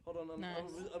 hold on. Nice.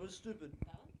 I was stupid,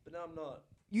 but now I'm not.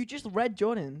 You just read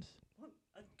Jordan's.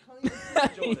 I can't even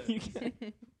read You Jordan.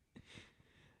 can't.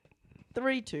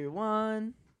 3, 2,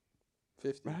 1.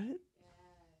 50. Right?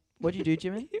 What'd you do,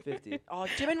 Jimin? 50. Oh,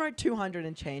 Jimin wrote 200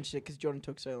 and changed it because Jordan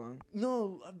took so long.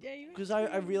 No, because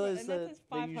I realized that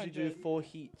they usually do 4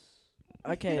 heats,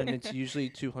 Okay. and it's usually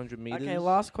 200 meters. Okay,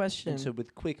 last question. And so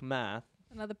with quick math,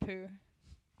 Another poo.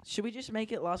 Should we just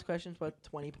make it last questions worth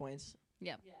 20 points?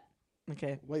 Yep.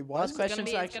 Okay. Wait, what? Last question.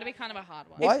 It's so gonna be kind of a hard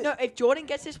one. What? If Jordan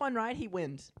gets this one right, he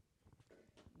wins.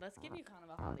 Let's give you kind of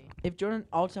a hardie. If Jordan,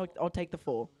 I'll take the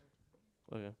 4.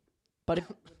 okay. But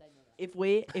if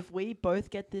we both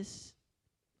get this,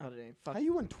 I don't know. Fuck. How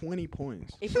you won 20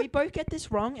 points? If we both get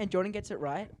this wrong and Jordan gets it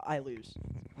right, I lose.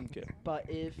 Okay. But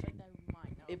if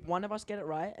one of us get it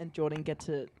right and Jordan gets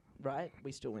it right,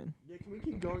 we still win. Yeah, can we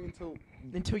keep going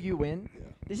Until you win. Yeah.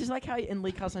 This is like how in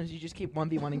League Customs you just keep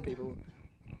 1v1ing people.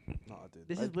 No, dude.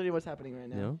 This is literally what's happening right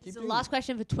now. No. It's the last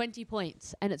question for 20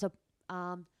 points, and it's a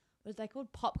what is they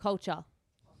called? Pop culture.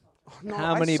 No,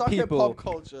 How I many suck at people- pop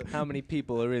culture? How many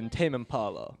people are in Tame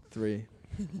Impala? 3.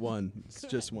 1. It's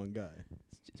just one guy.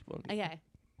 It's just one. Okay.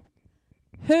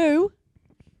 Who,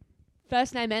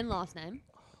 first name and last name,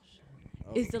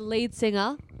 is the lead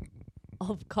singer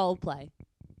of Coldplay?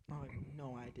 Oh, I have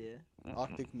no idea.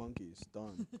 Arctic Monkeys.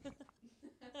 Done.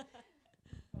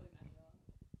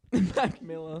 Mac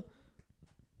Miller.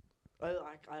 I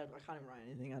can't even write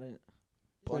anything. I don't.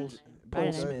 Bon, Paul- bon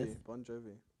Paul Jovi. Smith. Bon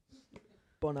Jovi.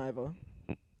 Bon Iver.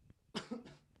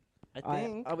 I Alright,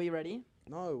 think. are we ready?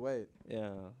 No, wait. Yeah.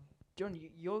 John,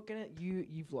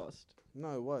 you've lost.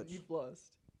 No, what? You've lost.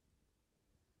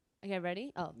 Okay,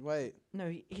 ready? Oh, Wait.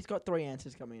 No, he's got 3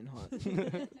 answers coming in hot.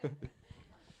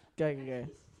 Go.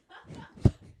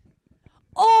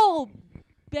 oh,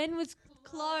 Ben was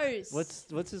close.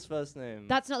 What's his first name?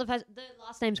 That's not the first. The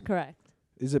last name's correct.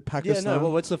 Is it yeah. Pakistan? No.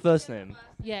 Well, what's the first name?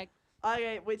 Yeah.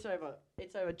 Okay, wait, it's over.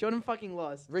 It's over. Jordan fucking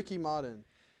lost. Ricky Martin.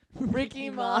 Ricky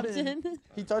Martin.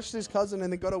 He touched his cousin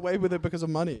and they got away with it because of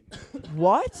money.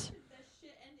 What?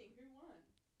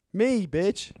 Me,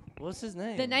 bitch. What's his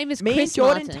name? The name is Me Chris and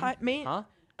Jordan Martin. tied. Me. Huh?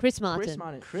 Chris Martin. Chris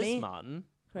Martin. Chris Me- Martin.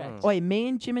 Correct. Oh. Wait, me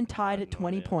and Jim and tied I at have no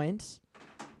 20 idea. points.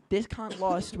 This cunt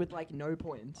lost with like no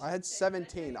points. I had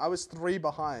 17. I was 3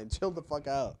 behind. Chill the fuck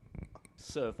out.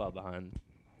 So far behind.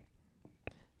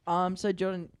 So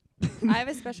Jordan. I have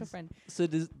a special friend. So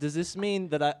does this mean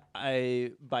that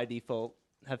I by default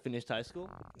have finished high school?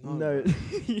 No. I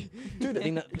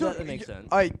think that makes sense.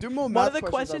 Alright, do more math One of the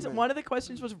questions. questions. One of the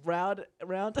questions was round.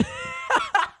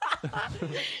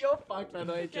 You're fucked, by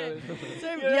the way, Jordan.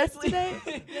 So You're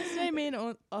yesterday, me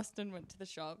and Austin went to the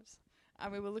shops,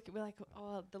 and we were looking. We're like,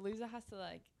 oh, the loser has to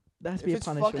like. That has to If be a it's,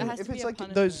 punishment. fucking, has if to be it's a like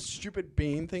punishment. those stupid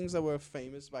bean things that were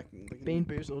famous back in Bean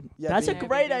boozled. Yeah, That's a Bean-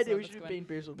 great Bean idea. We Boozled, should do that's bean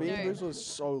boozled. Bean No. Boozled was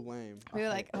so lame. We I were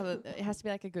hate like, oh, it has to be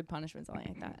like a good punishment, something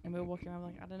like that. And we were walking around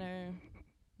like, I don't know,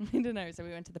 we don't know. So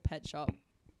we went to the pet shop.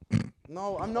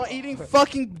 No, I'm not eating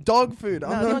fucking dog food. No,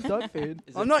 I'm it's not. not dog food.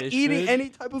 Is I'm it not fish eating food? any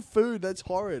type of food. That's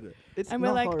horrid. It's And we're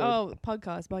not like, horrid. oh,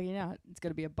 podcast bugging out. It's got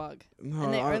to be a bug. No,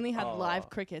 And they I- only had Oh. live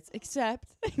crickets, except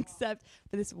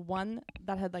for this one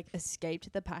that had like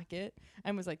escaped the packet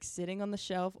and was like sitting on the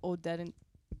shelf all dead. And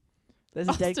There's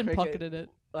a dead Austin cricket. pocketed it.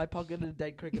 I pocketed a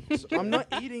dead cricket. I'm not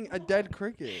eating a dead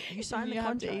cricket. You signed the You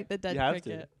have to contract. eat the dead You have to.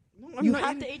 cricket. No, I'm You not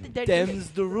have eating- to eat the dead cricket. Them's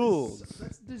the rules.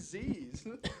 That's disease.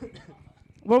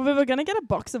 Well, we were gonna get a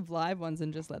box of live ones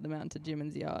and just let them out into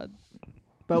Jimin's yard.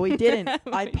 But we didn't.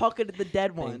 I pocketed the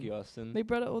dead one. Thank you, Austin. We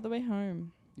brought it all the way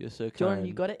home. You're so kind. Jordan,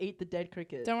 you gotta eat the dead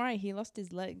cricket Don't worry, he lost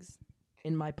his legs.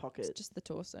 in my It's pocket. just the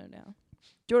torso now.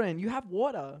 Jordan, you have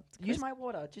water. Use crisp. my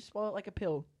water. Just swallow it like a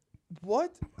pill.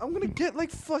 What? I'm gonna get like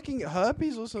fucking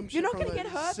herpes or some shit. You're not from, gonna like, get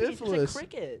herpes. syphilis. It's a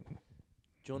cricket. Do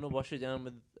you want to wash it down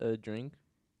with a drink?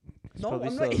 It's No, probably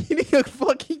I'm not so- eating a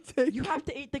fucking thing. You have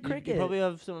to eat the You cricket. probably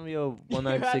have some of your have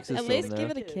 196s to At still least in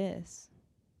give there. it a kiss.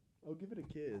 I'll give it a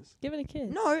kiss. Give it a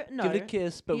kiss. no, no. Give it a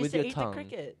kiss, but You with have to your eat tongue. the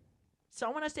cricket.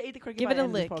 Someone has to eat the cricket. Give by it the a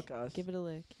end of this lick. podcast. Give it a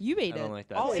lick. You I eat don't it. like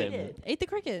that I'll eat statement. it. Eat the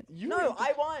cricket. You No,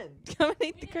 I won. Come and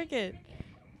eat the cricket.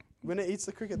 When it eats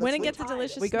the cricket, When that's it gets a lit.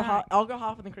 delicious We go. snack. I'll go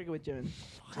half of the cricket with Jim.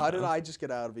 How did I just get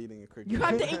out of eating a cricket? You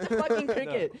have to eat the fucking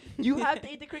cricket. You have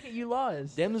to eat the cricket. You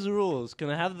lost. Them's the rules.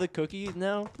 Can I have the cookie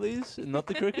now, please? And not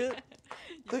the cricket?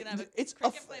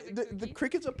 The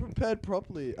crickets are prepared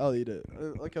properly. I'll eat it.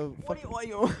 Like a What do fucking,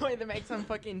 you want to make some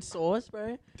fucking sauce,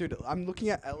 bro? dude. I'm looking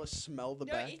at Ella smell the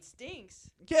No, bag. it stinks.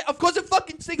 Yeah, of course it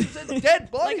fucking stinks. It's a dead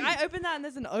Like body. I opened that and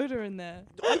there's an odor in there.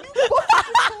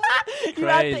 You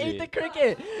have to Crazy. eat the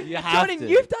cricket. You have Jordan, to.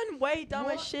 you've done way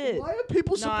dumber Why- shit. Why are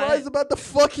people No, I- surprised about the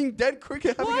fucking dead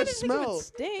cricket having Why a does it give it smell?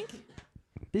 stink?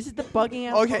 This is the bugging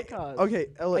out Okay, podcast. okay,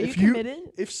 Ella. Are you if you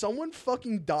committed? if someone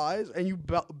fucking dies and you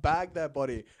bag their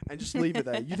body and just leave it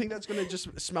there, you think that's gonna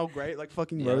just smell great like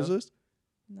fucking Yeah. roses?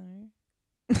 No.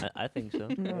 I think so.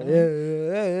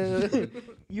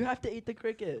 You have to eat the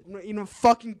cricket. I'm not eating a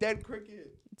fucking dead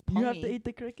cricket. It's You have to pongy. eat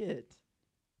the cricket.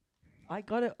 I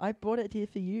got it. I brought it here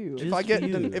for you. Just If I get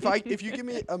you. if you give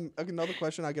me another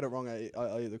question, I get it wrong.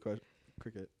 I'll eat the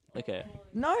cricket. Okay.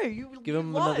 No, you Give you him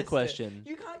another lost. question.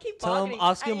 You can't keep Tell him, bargaining,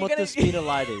 ask and him you're what the gonna- speed of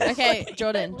light is. Okay, Look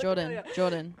Jordan, at Jordan, you.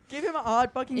 Jordan. Give him a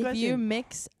hard fucking If question. you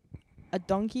mix a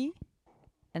donkey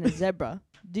and a zebra,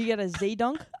 do you get a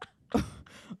Z-donk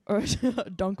or a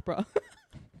donk bra?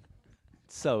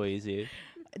 So easy.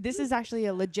 This is actually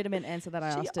a legitimate answer that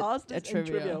I She asked asked at this in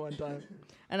trivia. one time.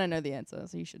 And I know the answer,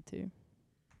 so you should too.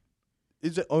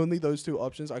 Is it only those two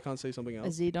options? I can't say something A else.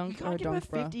 You Z-donk or a can't give him a donk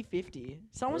bra. 50-50.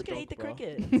 Someone's Or a gonna eat the donk bra.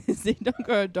 cricket. Z-donk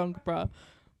or a donk bra.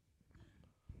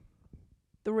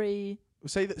 3.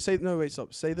 Say no. Wait,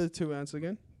 stop. Say the two answers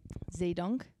again.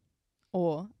 Z-donk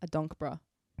or a donk bra.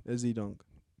 A Z-donk.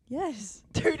 Yes.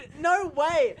 Dude, no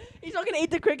way. He's not gonna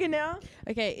eat the cricket now.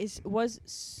 Okay, was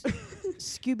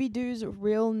Scooby-Doo's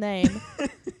real name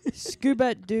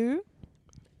Scuba Doo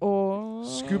or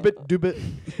Scoop it, doob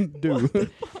it, do.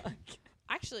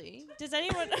 Actually, does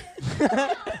anyone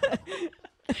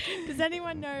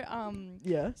know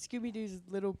Yeah. Scooby-Doo's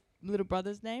little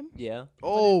brother's name? Yeah.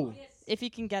 Oh, If you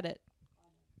can get it,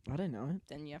 I don't know.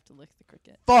 then you have to lick the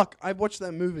cricket. fuck! I watched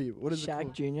that movie. What is it Shaq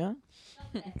called?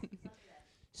 Jr.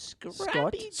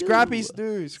 Scrappy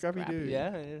Doo. Scrappy Doo.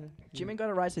 Yeah. yeah. Jimmy got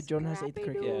it right, so Jordan has to eat the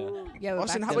cricket. Yeah. Yeah, we're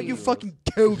Austin, back how to about you rules. fucking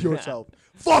killed yourself?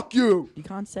 Fuck you! You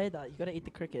can't say that. You gotta eat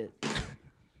the cricket. I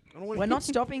don't wanna We're not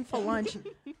stopping for lunch.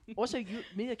 Also, you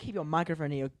need to keep your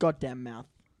microphone in your goddamn mouth,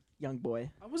 young boy.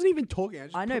 I wasn't even talking. I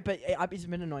just I know, but it's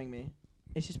been annoying me.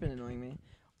 It's just been annoying me.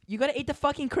 You gotta eat the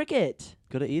fucking cricket.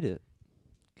 Gotta eat it.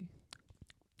 You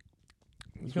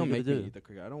That's can't what make you me gotta eat the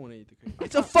cricket. I don't want to eat the cricket.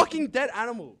 It's a fucking dead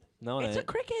animal. No, it It's a ain't.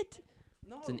 cricket.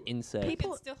 No, It's an insect.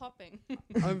 People- still hopping.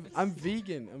 I'm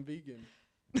vegan. I'm vegan.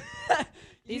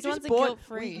 These You ones just are bought-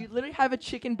 guilt-free. You literally have a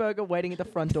chicken burger waiting at the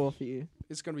front door for you.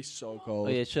 It's gonna be so cold.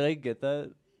 Oh yeah, should I get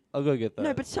that? I'll go get that.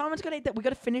 No, but someone's gonna eat that. We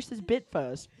gotta finish this bit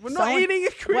first. We're not Someone- eating a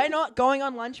cricket. We're not going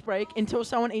on lunch break until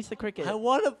someone eats the cricket. I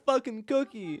want a fucking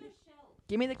cookie.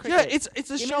 Give me the cricket. Yeah, it's a Give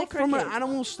me the shell from an cricket.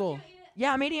 animal store.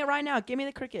 Yeah, I'm eating it right now. Give me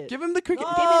the cricket. Give him the cricket.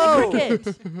 Give me the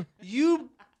cricket. You.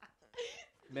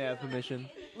 May I have permission?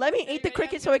 Let me eat the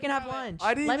cricket so we can have lunch.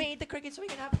 I didn't Let even- me eat the cricket so we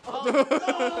can have.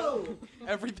 Oh, no.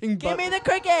 Everything Give but. me the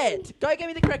cricket. Go give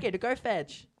me the cricket. Go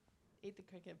fetch. Eat the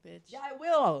cricket, bitch. Yeah, I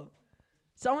will.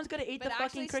 Someone's gonna eat But the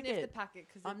actually fucking sniff the cricket. packet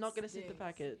because I'm not gonna sniff the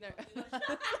packet. No.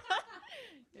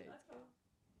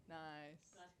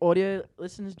 Nice. Audio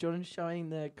listeners, Jordan's showing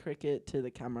the cricket to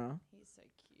the camera. He's so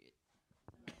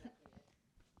cute.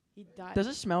 He died. Does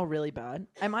it smell really bad?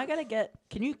 Am I gonna get?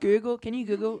 Can you Google?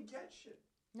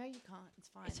 No, you can't. It's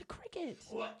fine. It's a cricket.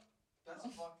 That's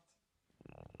fucked.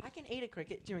 I can eat a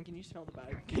cricket. Jimin, can you smell the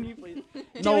bag? Can you please?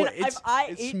 No, Jimin, it's- if I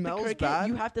it eat smells the cricket, bad.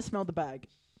 you have to smell the bag.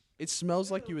 It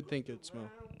smells like you would think it'd smell.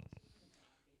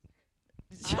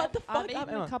 Shut the I've fuck up, eaten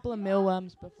Emma. a couple of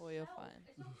mealworms before. You're fine.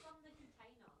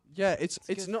 Yeah, it's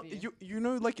good not for you. you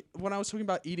know, like when I was talking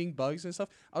about eating bugs and stuff,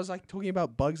 I was like talking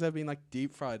about bugs that have been like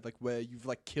deep fried, like where you've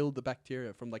like killed the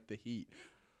bacteria from like the heat.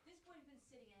 This boy's been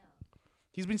sitting out.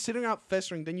 He's been sitting out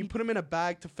festering. Then you put him in a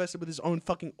bag to fester with his own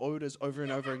fucking odors over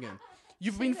and over again.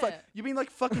 You've been Eat it. you've been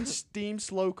like fucking steam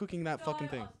slow cooking that fucking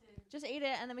thing. Just eat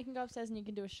it, and then we can go upstairs and you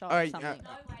can do a shot Alright, of something. No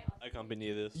way. I can't be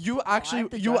near this. You have actually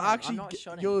to you judge him. I'm actually not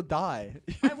shotting. you'll die.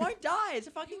 I won't die. It's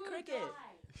a fucking You will cricket. die.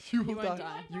 You You will won't die.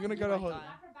 die. You're gonna You go to won't hospital.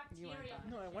 die. You won't die.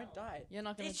 No, I won't die. You're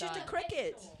not gonna It's die. just a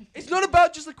cricket. It's not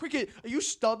about just a cricket. Are you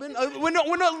stubborn? We're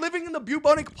not living in the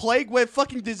bubonic plague where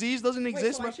fucking disease doesn't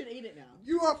exist. so I man. should eat it now.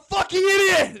 You are a fucking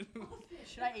idiot.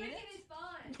 Should I eat Cricket it? is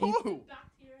fine. No.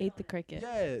 Bacteria. Eat the cricket.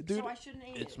 Yeah, dude. So I shouldn't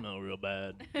eat It it. smells real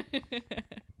bad.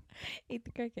 Eat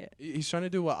the cricket. He's trying to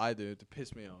do what I do to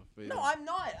piss me off. But No, yeah. I'm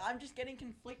not. I'm just getting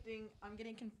conflicting. I'm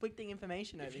getting conflicting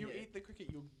information over If you here. eat the cricket,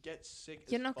 you'll get sick.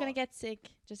 You're as not gonna fuck. get sick.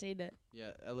 Just eat it.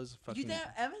 Yeah, Ella's You fucking.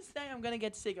 there, Emma's saying I'm gonna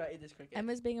get sick if I eat this cricket.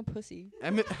 Emma's being a pussy.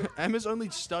 Emma's only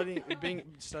studying Can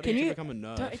to you- become a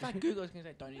nurse. If I Google, it's gonna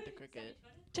say don't eat the cricket.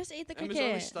 Just eat the Emma's only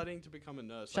cricket. studying to become a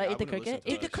nurse. Should I eat the wouldn't cricket? listen to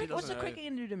Eat the her. She cricket. What's the doesn't know. cricket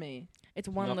gonna do to me? It's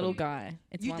one Nothing. little guy.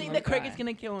 It's You one think the little cricket's guy.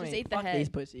 gonna kill me? Just eat the Fuck head. these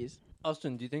pussies.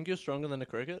 Austin, do you think you're stronger than a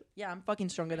cricket? Yeah, I'm fucking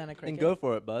stronger than a Then cricket. go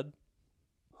for it, bud.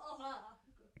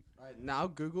 Alright, now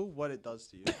Google what it does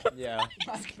to you. Yeah.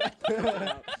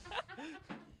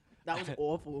 That was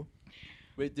awful.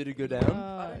 Wait, did it go down?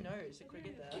 I don't know. Is the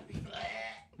cricket there?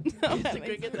 Is the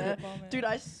cricket there? Dude,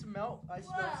 I smell.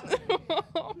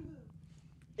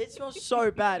 It smells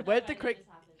so bad. Where did the cricket?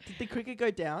 Did the cricket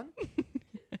go down?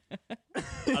 I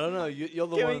don't know. You're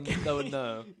the Can we- one that would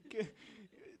know.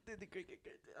 Did the cricket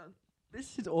go down?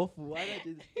 This is awful. Why did I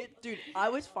do this? Dude, I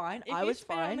was fine. If I you was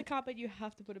spit it on fine. the carpet, you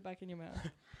have to put it back in your mouth.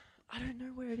 I don't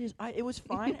know where it is. It was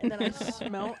fine, and then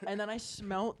I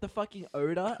smelt the fucking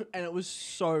odor, and it was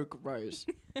so gross.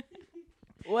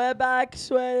 We're back,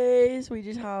 sweaties. We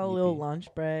just had a little Yippee. lunch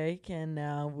break, and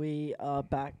now we are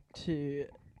back to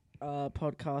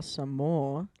podcast some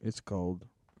more. It's cold.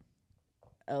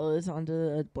 Ella's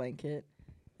under a blanket.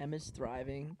 Emma's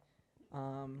thriving.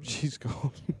 She's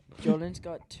cold. Jordan's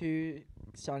got 2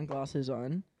 sunglasses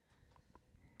on.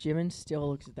 Jimin still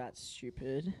looks that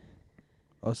stupid.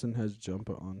 Austin has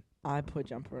jumper on. I put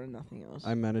jumper on and nothing else.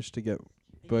 I managed to get Are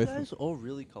both. you guys all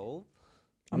really cold?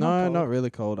 I'm No, cold. not really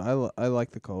cold. I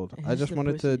like the cold. I Who's just the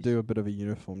wanted to pussies? do a bit of a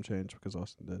uniform change because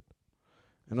Austin did.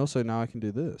 And also now I can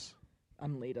do this.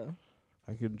 I'm leader.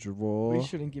 I can draw We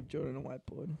shouldn't give Jordan a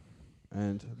whiteboard.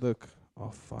 and look. Oh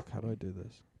fuck! How do I do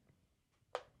this?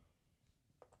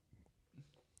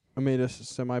 I made a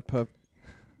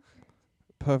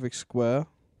perfect square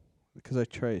because I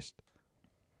traced.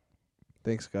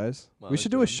 Thanks, guys. Wow, we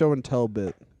should do a Jordan. show and tell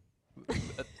bit.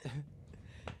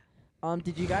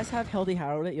 Did you guys have Healthy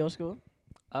Harold at your school?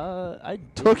 I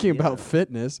did, Talking yeah. about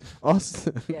fitness,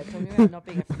 Austin. Yeah, talking about not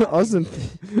being a fat Austin,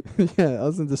 bitch. yeah,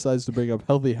 Austin decides to bring up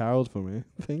Healthy Harold for me.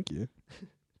 Thank you.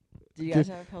 Did you guys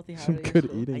have Healthy Some Harold at good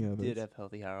your school? eating I habits. did have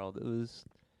Healthy Harold. It was.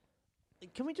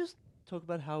 Can we just talk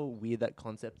about how weird that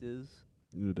concept is?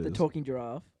 It The is. talking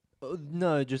giraffe.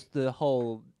 No, just the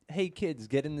whole. Hey kids,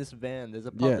 get in this van. There's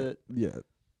a Yeah, puppet. yeah,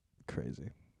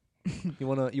 crazy. You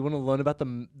wanna learn about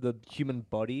the human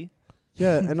body?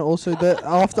 Yeah, and also that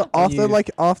after you-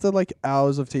 after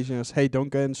hours of teaching us, hey, don't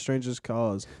get in strangers'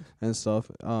 cars and stuff.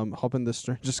 Hop in the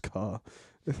stranger's car,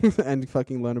 and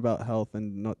fucking learn about health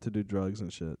and not to do drugs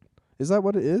and shit. Is that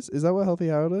what it is? Is that what Healthy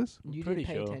Harold is? You pretty didn't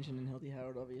pay sure. attention in Healthy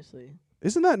Harold, obviously.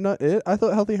 Isn't that not it? I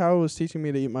thought Healthy Harold was teaching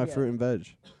me to eat my Yeah. fruit and veg.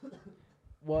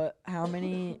 What? How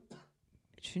many?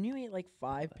 Shouldn't you eat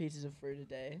 5 pieces of fruit a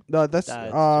day? No, that's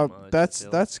That's too much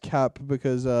still. that's cap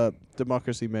because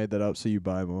democracy made that up, so you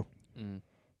buy more. Mm.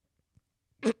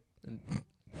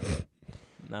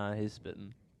 Nah, he's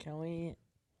spitting. Can we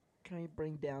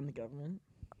bring down the government?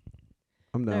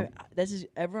 I'm No, down. this is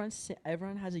everyone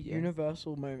has a Yeah.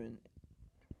 universal moment.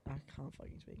 I can't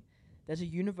fucking speak. There's a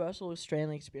universal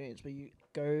Australian experience where you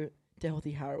go to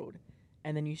Healthy Harold,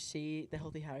 and then you see the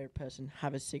Healthy Harold person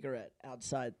have a cigarette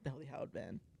outside the Healthy Harold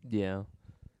van. Yeah.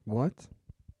 What?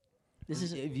 This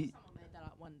is If you, Someone made that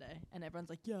up one day, and everyone's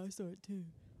like, "Yeah, I saw it too."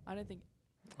 I don't think.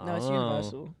 no, it's Oh.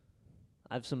 universal.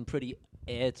 I have some pretty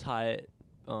airtight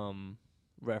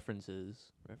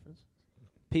references.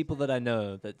 People that I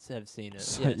know that have seen it.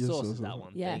 Cite Yeah, your source is sources. that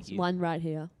one. Yes, Thank you. one right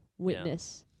here.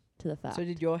 Witness to the fact. So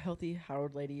did your Healthy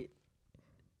Harold lady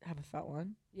have a fat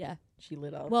one? yeah. She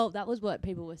lit up. Well, that was what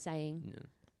people were saying Yeah.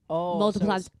 oh, multiple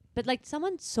so times. But it's-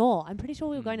 someone saw. I'm pretty sure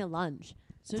we were Mm. going to lunch.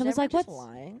 So Someone's like, "What's "What's-"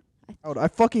 lying?" Oh, I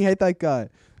fucking hate that guy.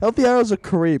 Healthy Harold's a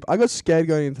creep. I got scared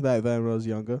going into that van when I was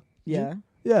younger. Yeah.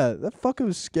 Yeah, that fucker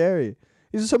was scary.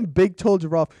 He's some big tall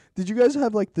giraffe. Did you guys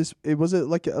have like this? Was it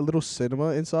like a little cinema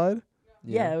inside?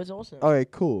 Yeah, it was awesome. Okay,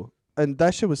 cool. And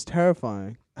that shit was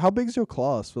terrifying. How big is your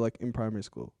class for like in primary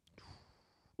school?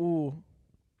 Ooh,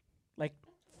 like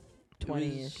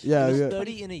 20-ish. Yeah, it was yeah.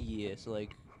 30 in a year, so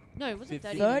like No, it wasn't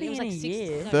 30. 30 It was in like a 60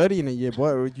 year. no, 30 in a year.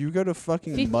 What? You go to 50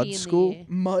 fucking mud in the school? year.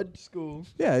 Mud school.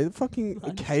 Yeah, fucking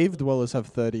cave dwellers have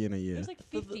 30 in a It year. was like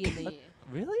 50 in the year.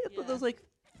 really? I thought there was Yeah. like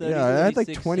 30, Yeah, I had like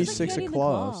 36. 26 30 a in the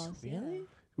class. yeah. Really?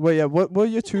 Wait, yeah. What were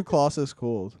your two classes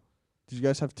called? Did you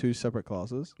guys have two separate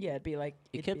classes? Yeah, it'd be like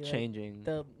It it'd kept be like changing.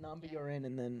 the number you're in,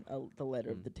 and then the letter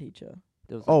of the teacher.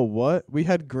 There was Oh, what? We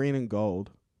had green and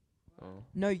gold. oh.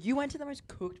 No, you went to the most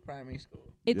cooked primary school.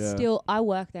 It's Yeah. still, I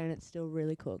work there and it's still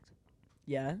really cooked.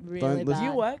 Yeah, Really listen- you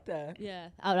bad. worked there, Yeah,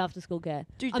 out after school care.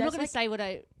 dude. I'm not that's going like, to say what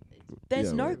I. there's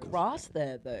Yeah, no whatever. grass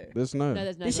there though. There's no. No,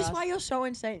 there's no This is grass. why you're so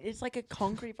insane. It's like a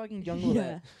concrete fucking jungle Yeah.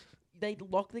 there. They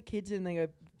lock the kids in and they go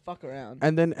fuck around.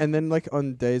 And then like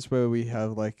on days where we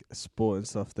have like sport and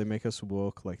stuff, they make us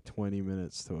walk like 20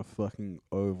 minutes to a fucking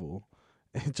oval.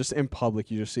 And just in public,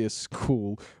 you just see a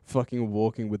school fucking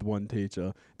walking with one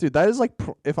teacher. Dude, that is like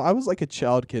if I was like a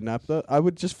child kidnapper, I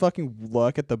would just fucking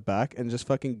lurk at the back and just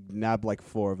fucking nab like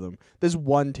 4 of them. There's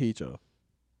one teacher.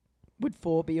 Would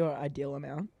 4 be your ideal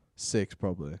amount? 6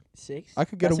 probably. 6. I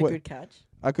could get That's away- a good catch.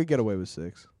 I could get away with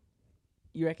 6.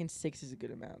 You reckon 6 is a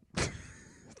good amount?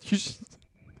 You should,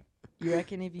 You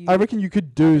reckon if you? I reckon you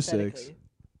could do 6. hypothetically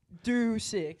do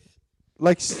 6,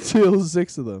 Like steal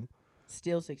 6 of them.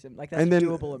 steal 6 of them. Like that's And a then-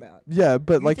 doable amount. Yeah,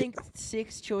 but You like think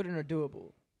 6 children are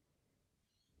doable?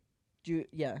 Do you,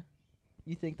 yeah,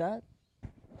 you think that?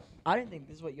 I don't think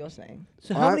this is what you're saying.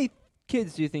 So how I- many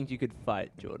kids do you think you could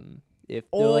fight, Jordan? If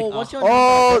Oh, they're like, what's your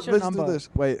oh, What's your let's number? do this.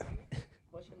 Wait,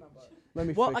 What's your number? let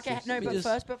me Well, fix okay, this. no, We but just-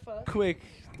 first, quick?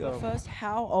 but first,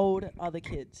 how old are the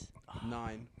kids?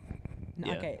 9.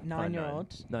 Yeah, Okay, fine,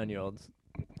 9-year-olds. 9-year-olds.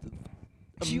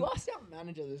 You asked our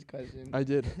manager this question. I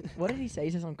did. What did he say?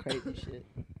 He said some crazy shit.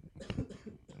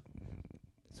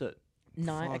 So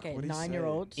Nine. Fuck, Okay, what'd he say?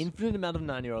 9-year-olds. infinite amount of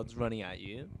 9-year-olds running at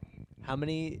you. How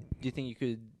many do you think you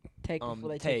could, Take before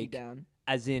they take you take- down.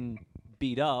 as in,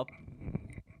 beat up?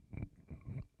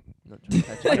 Not trying to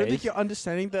touch your I don't think face. you're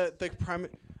understanding the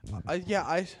premise.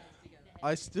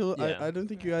 I still Yeah. I don't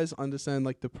think you guys understand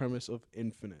like the premise of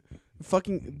infinite.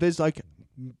 Fucking there's like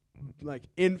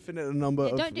infinite number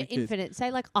Yeah, of don't do kids. infinite.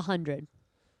 Say like 100.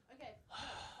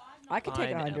 I could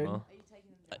take Fine, 100. Emma.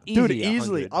 Dude, Easy,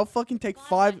 easily. 100. I'll fucking take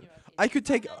 5. I could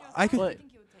take What?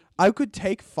 I could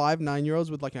take 5 9-year-olds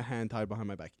with like a hand tied behind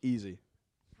my back. Easy.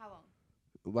 How long?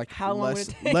 Like How long would less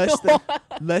it take?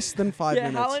 less than 5 Yeah,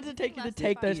 minutes. how long does it take you to Less than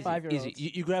take 5 those minutes. 5-year-olds?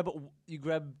 Easy. You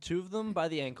grab 2 of them by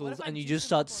the ankles and you just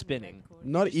start spinning.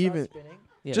 Not even.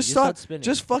 Yeah, Just you start- spinning.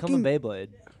 just Become a fucking- Beyblade.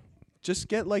 Just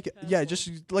get like just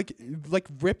like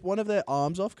rip one of their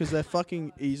arms off because they're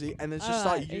fucking easy, and then just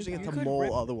start Alright, using it you to could maul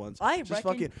rip- other ones. I just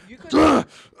reckon fucking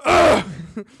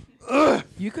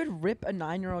you could rip a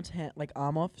 9-year-old's hand like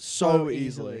arm off So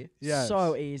easily. Yes.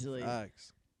 So easily.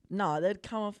 Facts. Nah, they'd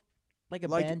come off like a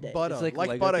Like band-aid. butter, It's like like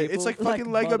Lego butter. people? It's like Like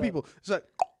fucking Lego butter. people. It's like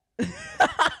Then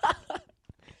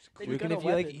You you reckon got a if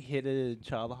you like weapon. hit a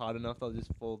child hard enough, they'll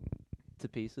just fall to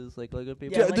pieces like Lego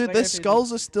people? Yeah, dude, like their Lego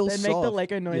skulls are still They soft. make the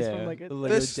Lego noise Yeah, from like a the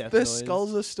Lego their death their noise.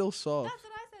 skulls are still soft. That's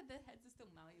what I said. Their heads are still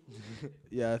malleable.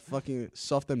 Yeah, fucking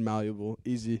soft and malleable,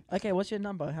 easy. Okay, what's your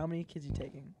number? How many kids you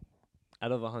taking?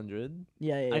 Out of 100,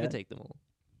 Yeah. I could take them all.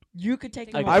 You could take.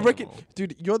 I them could all. I take reckon, them all.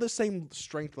 dude, you're the same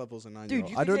strength level as a 9-year-old.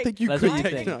 you I could don't take- think you That's could what you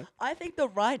take think. nine. I think the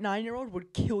right 9-year-old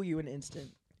would kill you in an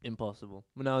instant. Impossible.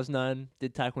 When I was 9,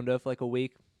 did taekwondo for like a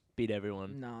week, beat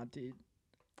everyone. Nah, dude.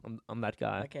 I'm that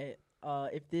guy. Okay.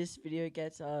 If this video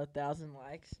gets 1,000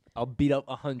 likes, I'll beat up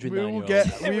 100 We will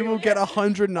 9-year-olds. get we will get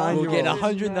 100 We'll get 9-year-olds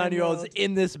 100 9-year-olds 9-year-olds.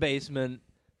 in this basement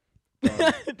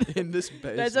in this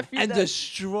base. there's a few. and that-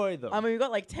 destroy them. I mean, we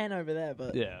got like 10 over there,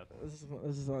 but yeah, this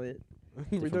is not it.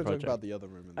 we don't talk project. about the other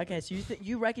room. In the Okay, base. so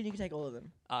you reckon you can take all of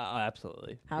them?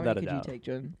 absolutely. How Without many a could you doubt. take,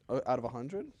 Jordan? Out of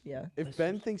 100? Yeah. If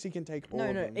Ben thinks he can take all No,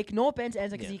 of no. them, Ignore Ben's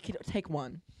answer because Yeah. he could take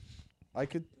one. I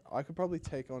could probably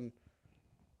take on.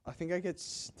 I think I get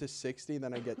to 60,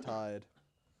 then I get tired.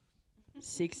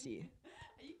 60.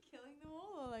 Are you killing them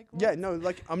all or like? Yeah, no,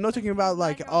 like I'm not talking about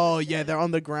like, oh yeah, they're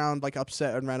on the ground like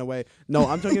upset and ran away. No,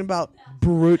 I'm talking about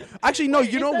brute. Actually, no,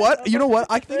 you know what? You know what?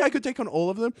 I think I could take on all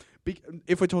of them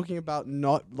if we're talking about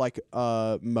not like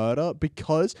murder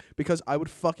because I would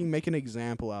fucking make an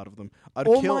example out of them. I'd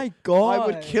Oh kill, my god.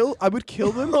 I would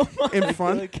kill them in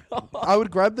front. I would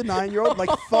grab the 9-year-old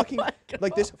like fucking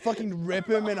like this, fucking rip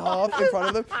him in half in front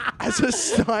of them as a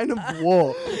sign of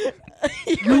war.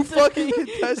 You fucking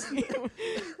contest.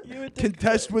 You would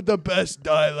Contest with the best,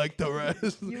 die like the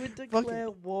rest. You would declare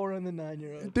war on the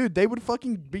 9-year-old. Dude, they would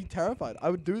fucking be terrified. I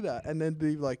would do that and then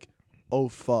be like, oh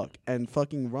fuck, and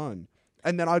fucking run.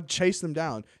 And then I'd chase them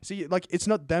down. See, like, it's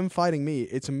not them fighting me,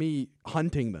 it's me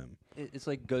hunting them. It's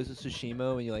like Ghost of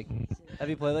Tsushima when you like. Have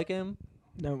you played that game?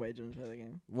 No way, John's play the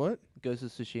game. What? Ghost of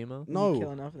Tsushima. You No.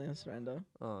 kill enough and then surrender.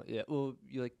 Oh yeah. Well,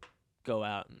 you like go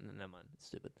out and never mind. It's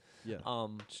stupid. Yeah.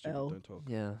 Stupid, L. don't talk.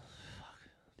 Yeah.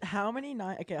 How many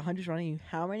okay, 100's running you.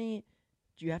 How many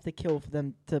do you have to kill for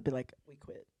them to be like, we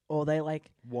quit? Or they like,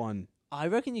 One. I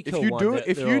reckon you If kill you one. do they- it,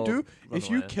 if they're you all do, run if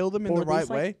you away. kill them in Or the at right least,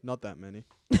 like- way, not that many.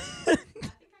 I think I could do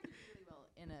really well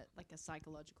in a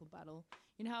psychological battle.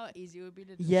 You know how easy it would be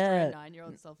to destroy Yeah. a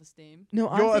 9-year-old self-esteem. no,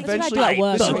 You're I'm thinking eventually. about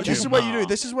work. This is what you do. Tomorrow.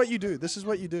 This is what you do. This is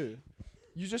what you do.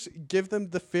 You just give them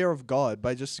the fear of God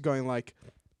by just going like,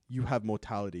 you have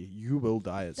mortality. You will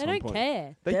die at They some don't point.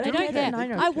 care. They They do don't care. They do I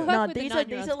care. work No, with the these are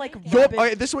 9-year-olds. like They Your, care.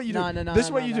 rabid- this is what you do. No, no, no, This is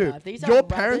no, what no, you no, do. no. These Your are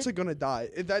parents are rabid. gonna die.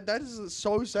 That is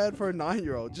so sad for a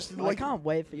 9-year-old. Just I like can't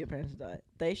wait for your parents to die.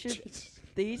 They should.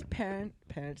 These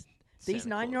parents. These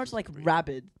Santa 9-year-olds Claus like is real.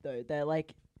 rabid though. They're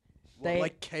like, they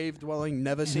like cave dwelling,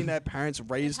 never seen their parents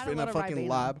raised had a in lot a of fucking Ribena.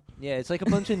 lab. Yeah, it's like a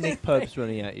bunch of Nick Popes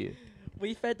running at you.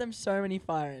 we fed them so many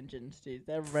fire engines, dude.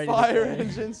 They're ready. Fire to go.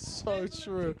 engines, so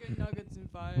true. Chicken nuggets and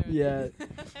fire. Yeah.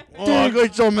 Oh, I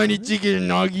got so many chicken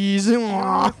nuggies. You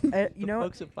The know,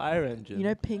 fuck's a fire engine? you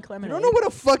know, pink You lemonade. don't know what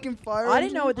a fucking fire I engine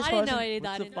didn't know what this I was. didn't know either. What's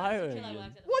I the didn't know fire until I engine?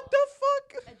 worked at the What the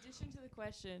fuck? Addition to the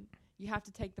question, you have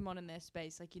to take them on in their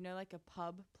space, like like a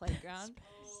pub playground.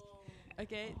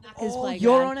 Okay. His Oh, playground.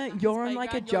 you're on a, you're on like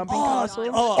a Playground, jumping you're on castle.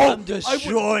 nine. Oh, Oh, I'm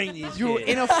destroying these You're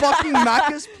kids. in a fucking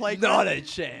Macca's playground. Not a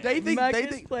chance. They think,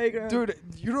 Macca's playground. dude,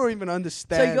 you don't even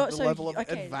understand the level of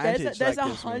okay, advantage there's that a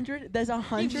gives me. hundred, there's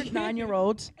 100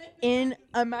 9-year-olds in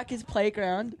a Macca's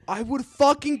playground. I would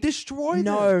fucking destroy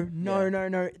them.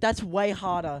 No. That's way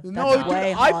harder. No, That's dude,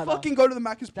 way I harder. fucking go to the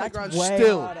Macca's That's playground way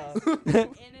still. harder. In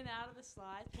and out of the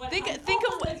slide.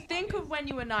 Think of when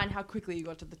you were 9, how quickly you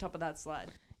got to the top of that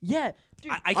slide. Yeah,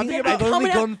 dude. I I'm think thinking I've about only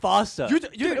coming gone faster. You're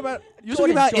talking about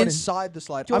Jordan. inside the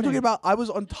slide. I'm Jordan. talking about I was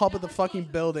on top of the fucking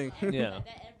building. Yeah.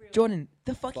 Jordan,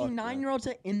 the fucking Fuck, man. 9-year-olds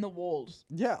are in the walls.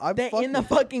 Yeah, I'm They're fucking in the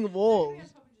fucking walls.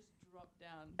 Drop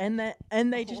down.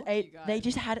 And they just Fuck you ate. They guys.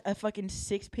 just had a fucking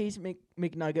 6-piece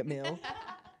McNugget meal,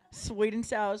 sweet and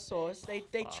sour sauce.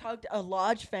 They chugged a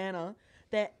large Fanta.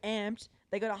 They're amped.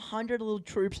 They got 100 little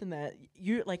troops in there.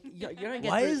 You don't get.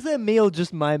 Why is their meal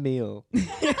just my meal?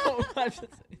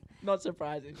 Not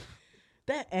surprising.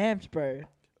 They're amped, bro.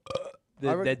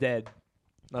 They're dead.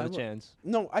 Not I a will- chance.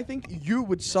 No, I think you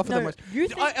would suffer the No, most. you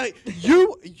think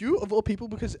You of all people,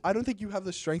 because I don't think you have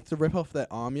the strength to rip off their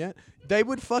arm yet. They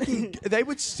would fucking, they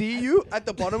would see you at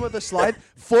the bottom of the slide.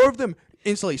 4 of them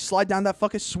instantly slide down that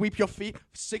fucker, sweep your feet.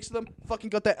 6 of them fucking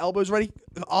got their elbows ready.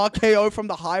 RKO from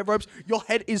the high ropes. Your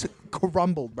head is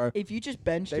crumbled, bro. if you just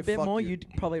benched They a bit fuck more, you. you'd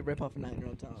probably rip off a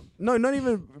 9-year-old's arm. No, not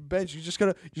even bench. You just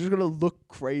gotta look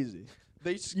crazy.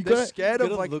 They're gotta- scared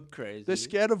Gotta of like. look crazy. They're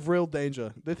scared of real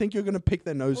danger. They think you're gonna pick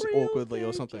their nose Real awkwardly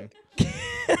or danger. something.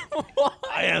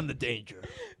 I am the danger.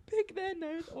 Pick their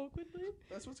nose awkwardly.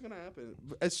 That's what's gonna happen.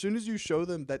 As soon as you show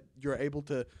them that you're able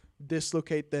to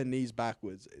dislocate their knees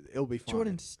backwards, it'll be fine.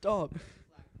 Jordan, stop.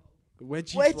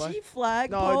 Wedgie flag.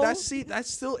 Flagpole. No, that's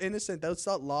still innocent. They'll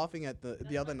start laughing at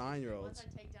the other 9-year-olds. Once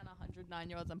I take down 100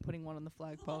 9-year-olds, I'm putting one on the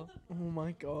flagpole. Oh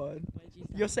my god.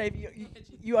 You're safe.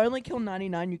 You only kill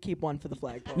 99. You keep one for the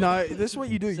flagpole. No, this is what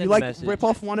you do. Send You a like message. rip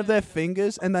off one of their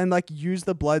fingers and then like use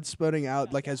the blood spurting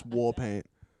out like as war paint,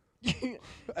 as You're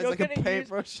like a gonna use-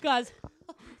 paintbrush. Guys.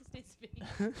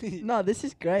 No, this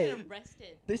is great.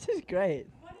 Arrested. This is great.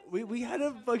 We had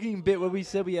a fucking bit where we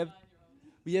said we have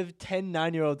 10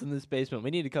 9-year-olds in this basement.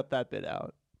 We need to cut that bit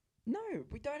out. No,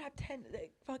 we don't have 10.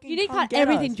 They fucking You need to can't cut get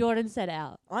everything us. Jordan said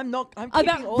out. I'm keeping all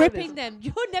About of ripping this. them.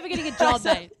 You're never getting a job,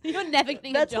 mate. You're never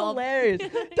getting That's a job. hilarious.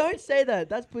 Don't say that.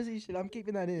 That's pussy shit. I'm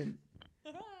keeping that in.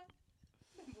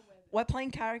 We're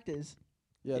playing characters.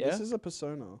 Yeah, Yeah? this is a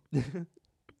persona.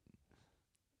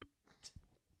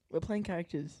 We're playing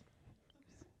characters.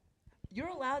 You're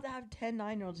allowed to have 10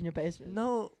 9-year-olds in your basement.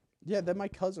 No. Yeah, they're my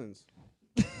cousins.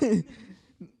 There's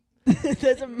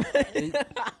a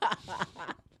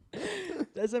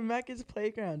There's a Macca's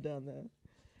playground down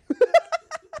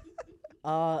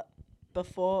there.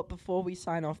 Before we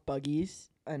sign off, buggies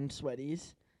and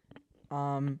sweaties,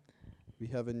 We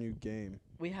have a new game.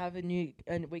 we have a new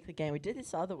weekly game. We did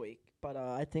this other week, but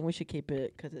I think we should keep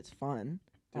it 'cause it's fun.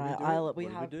 Did we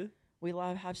do it? We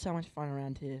have so much fun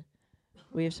around here.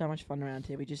 We have so much fun around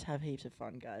here. We just have heaps of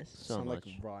fun, guys. So Sound much.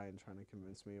 like Ryan trying to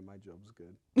convince me my job's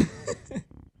good.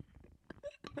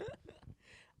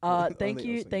 Thank Only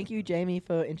you, us thank again. you, Jamie,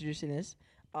 for introducing this.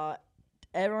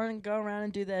 Everyone go around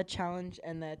and do their challenge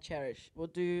and their cherish. We'll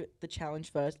do the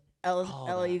challenge first.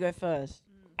 Ella, you go first.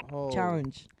 Oh.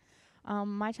 Challenge.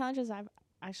 My challenge is I've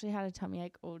actually had a tummy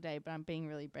ache all day, but I'm being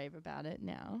really brave about it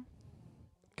now.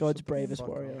 God's Shut the bravest fuck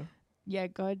up. warrior. Yeah,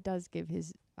 God does give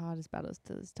his hardest battles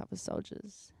to his toughest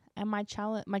soldiers. And my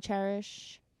challenge, my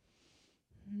cherish.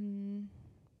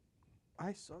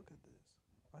 I suck at this.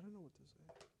 I don't know what to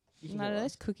say. You can No, go those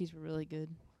last. cookies were really good.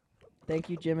 Thank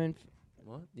you, Jimin.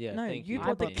 What? Yeah. No, thank you you.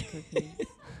 bought the Jamie. cookies.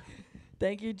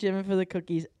 Thank you, Jimin, for the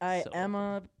cookies. So-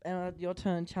 Emma, your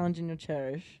turn. Challenge and your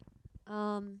cherish.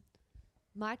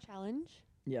 My challenge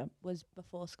Yeah. was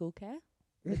before school care.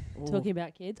 Ooh. Talking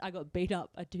about kids, I got beat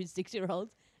up by 2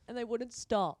 6-year-olds, and they wouldn't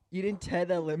stop. You didn't tear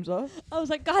their limbs off? I was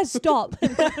like, guys, stop!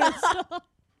 And they wouldn't stop.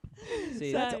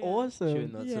 See, That's yeah. she would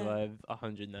awesome. not Yeah. survive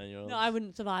 109-year-olds. No, I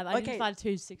wouldn't survive. I Okay, didn't survive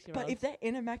 2 6-year-olds. But if they're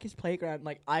in a Maccas playground,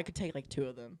 like I could take like 2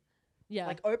 of them. yeah,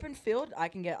 Like open field, I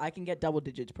can get double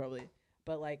digits probably.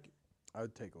 But like I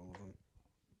would take all of them.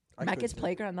 I Maccas could take-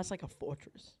 playground, that's like a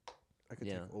fortress. I could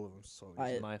Yeah. take all of them so I-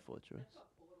 easy. It's my fortress.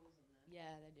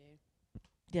 yeah, they do.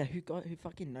 Yeah, who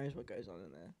fucking knows what goes on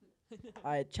in there?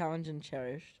 I challenge and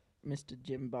cherish Mr.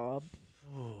 Jim Bob.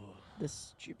 The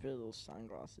stupid little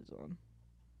sunglasses on.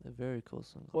 They're very cool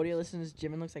songs. Audio listeners,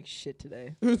 Jimin looks like shit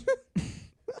today.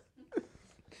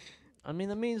 I mean,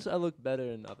 that means I look better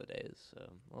in other days, so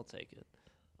I'll take it.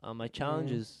 My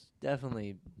challenge Mm. is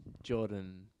definitely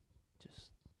Jordan.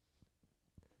 Just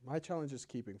My challenge is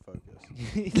keeping focus.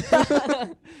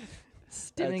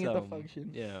 Stimming at That's, the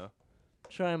function. Yeah,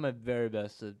 trying my very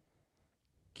best to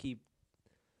keep.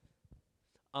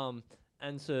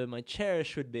 And so my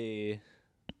cherish would be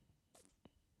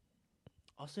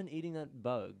Austin eating that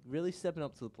bug, really stepping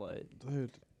up to the plate.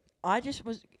 Dude,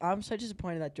 I'm so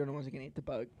disappointed that Jordan wasn't gonna eat the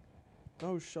bug.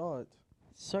 no shot.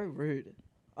 So rude.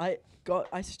 I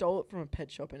stole it from a pet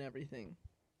shop and everything.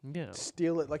 Yeah,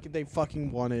 Steal it like they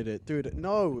fucking wanted it. Dude,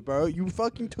 no, bro. You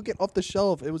fucking took it off the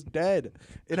shelf. It was dead.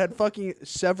 It had fucking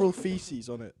several feces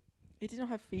on it. It didn't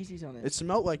have feces on it. It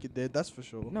smelled like it did, that's for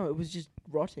sure. No, it was just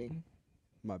rotting.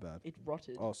 My bad. It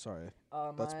rotted. Oh, sorry.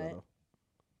 My That's better.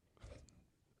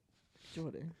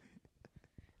 Jordan.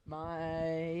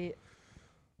 My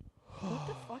what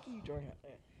the fuck are you drawing out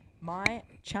there? My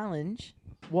challenge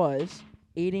was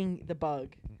eating the bug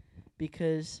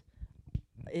because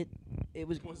it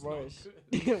was gross.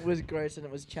 It was gross and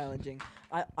it was challenging.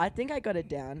 I think I got it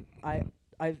down. I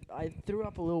threw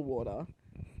up a little water,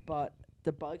 but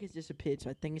the bug has disappeared, so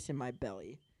I think it's in my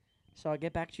belly. So I'll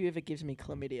get back to you if it gives me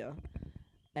chlamydia.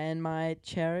 And my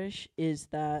cherish is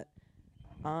that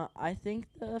I think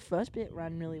the first bit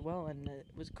ran really well and it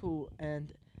was cool.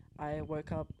 And I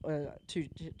woke up two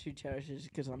cherishes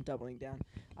because I'm doubling down.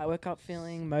 I woke up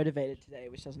feeling motivated today,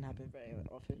 which doesn't happen very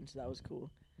often, so that was cool.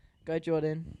 Go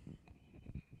Jordan.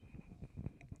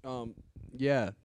 Yeah.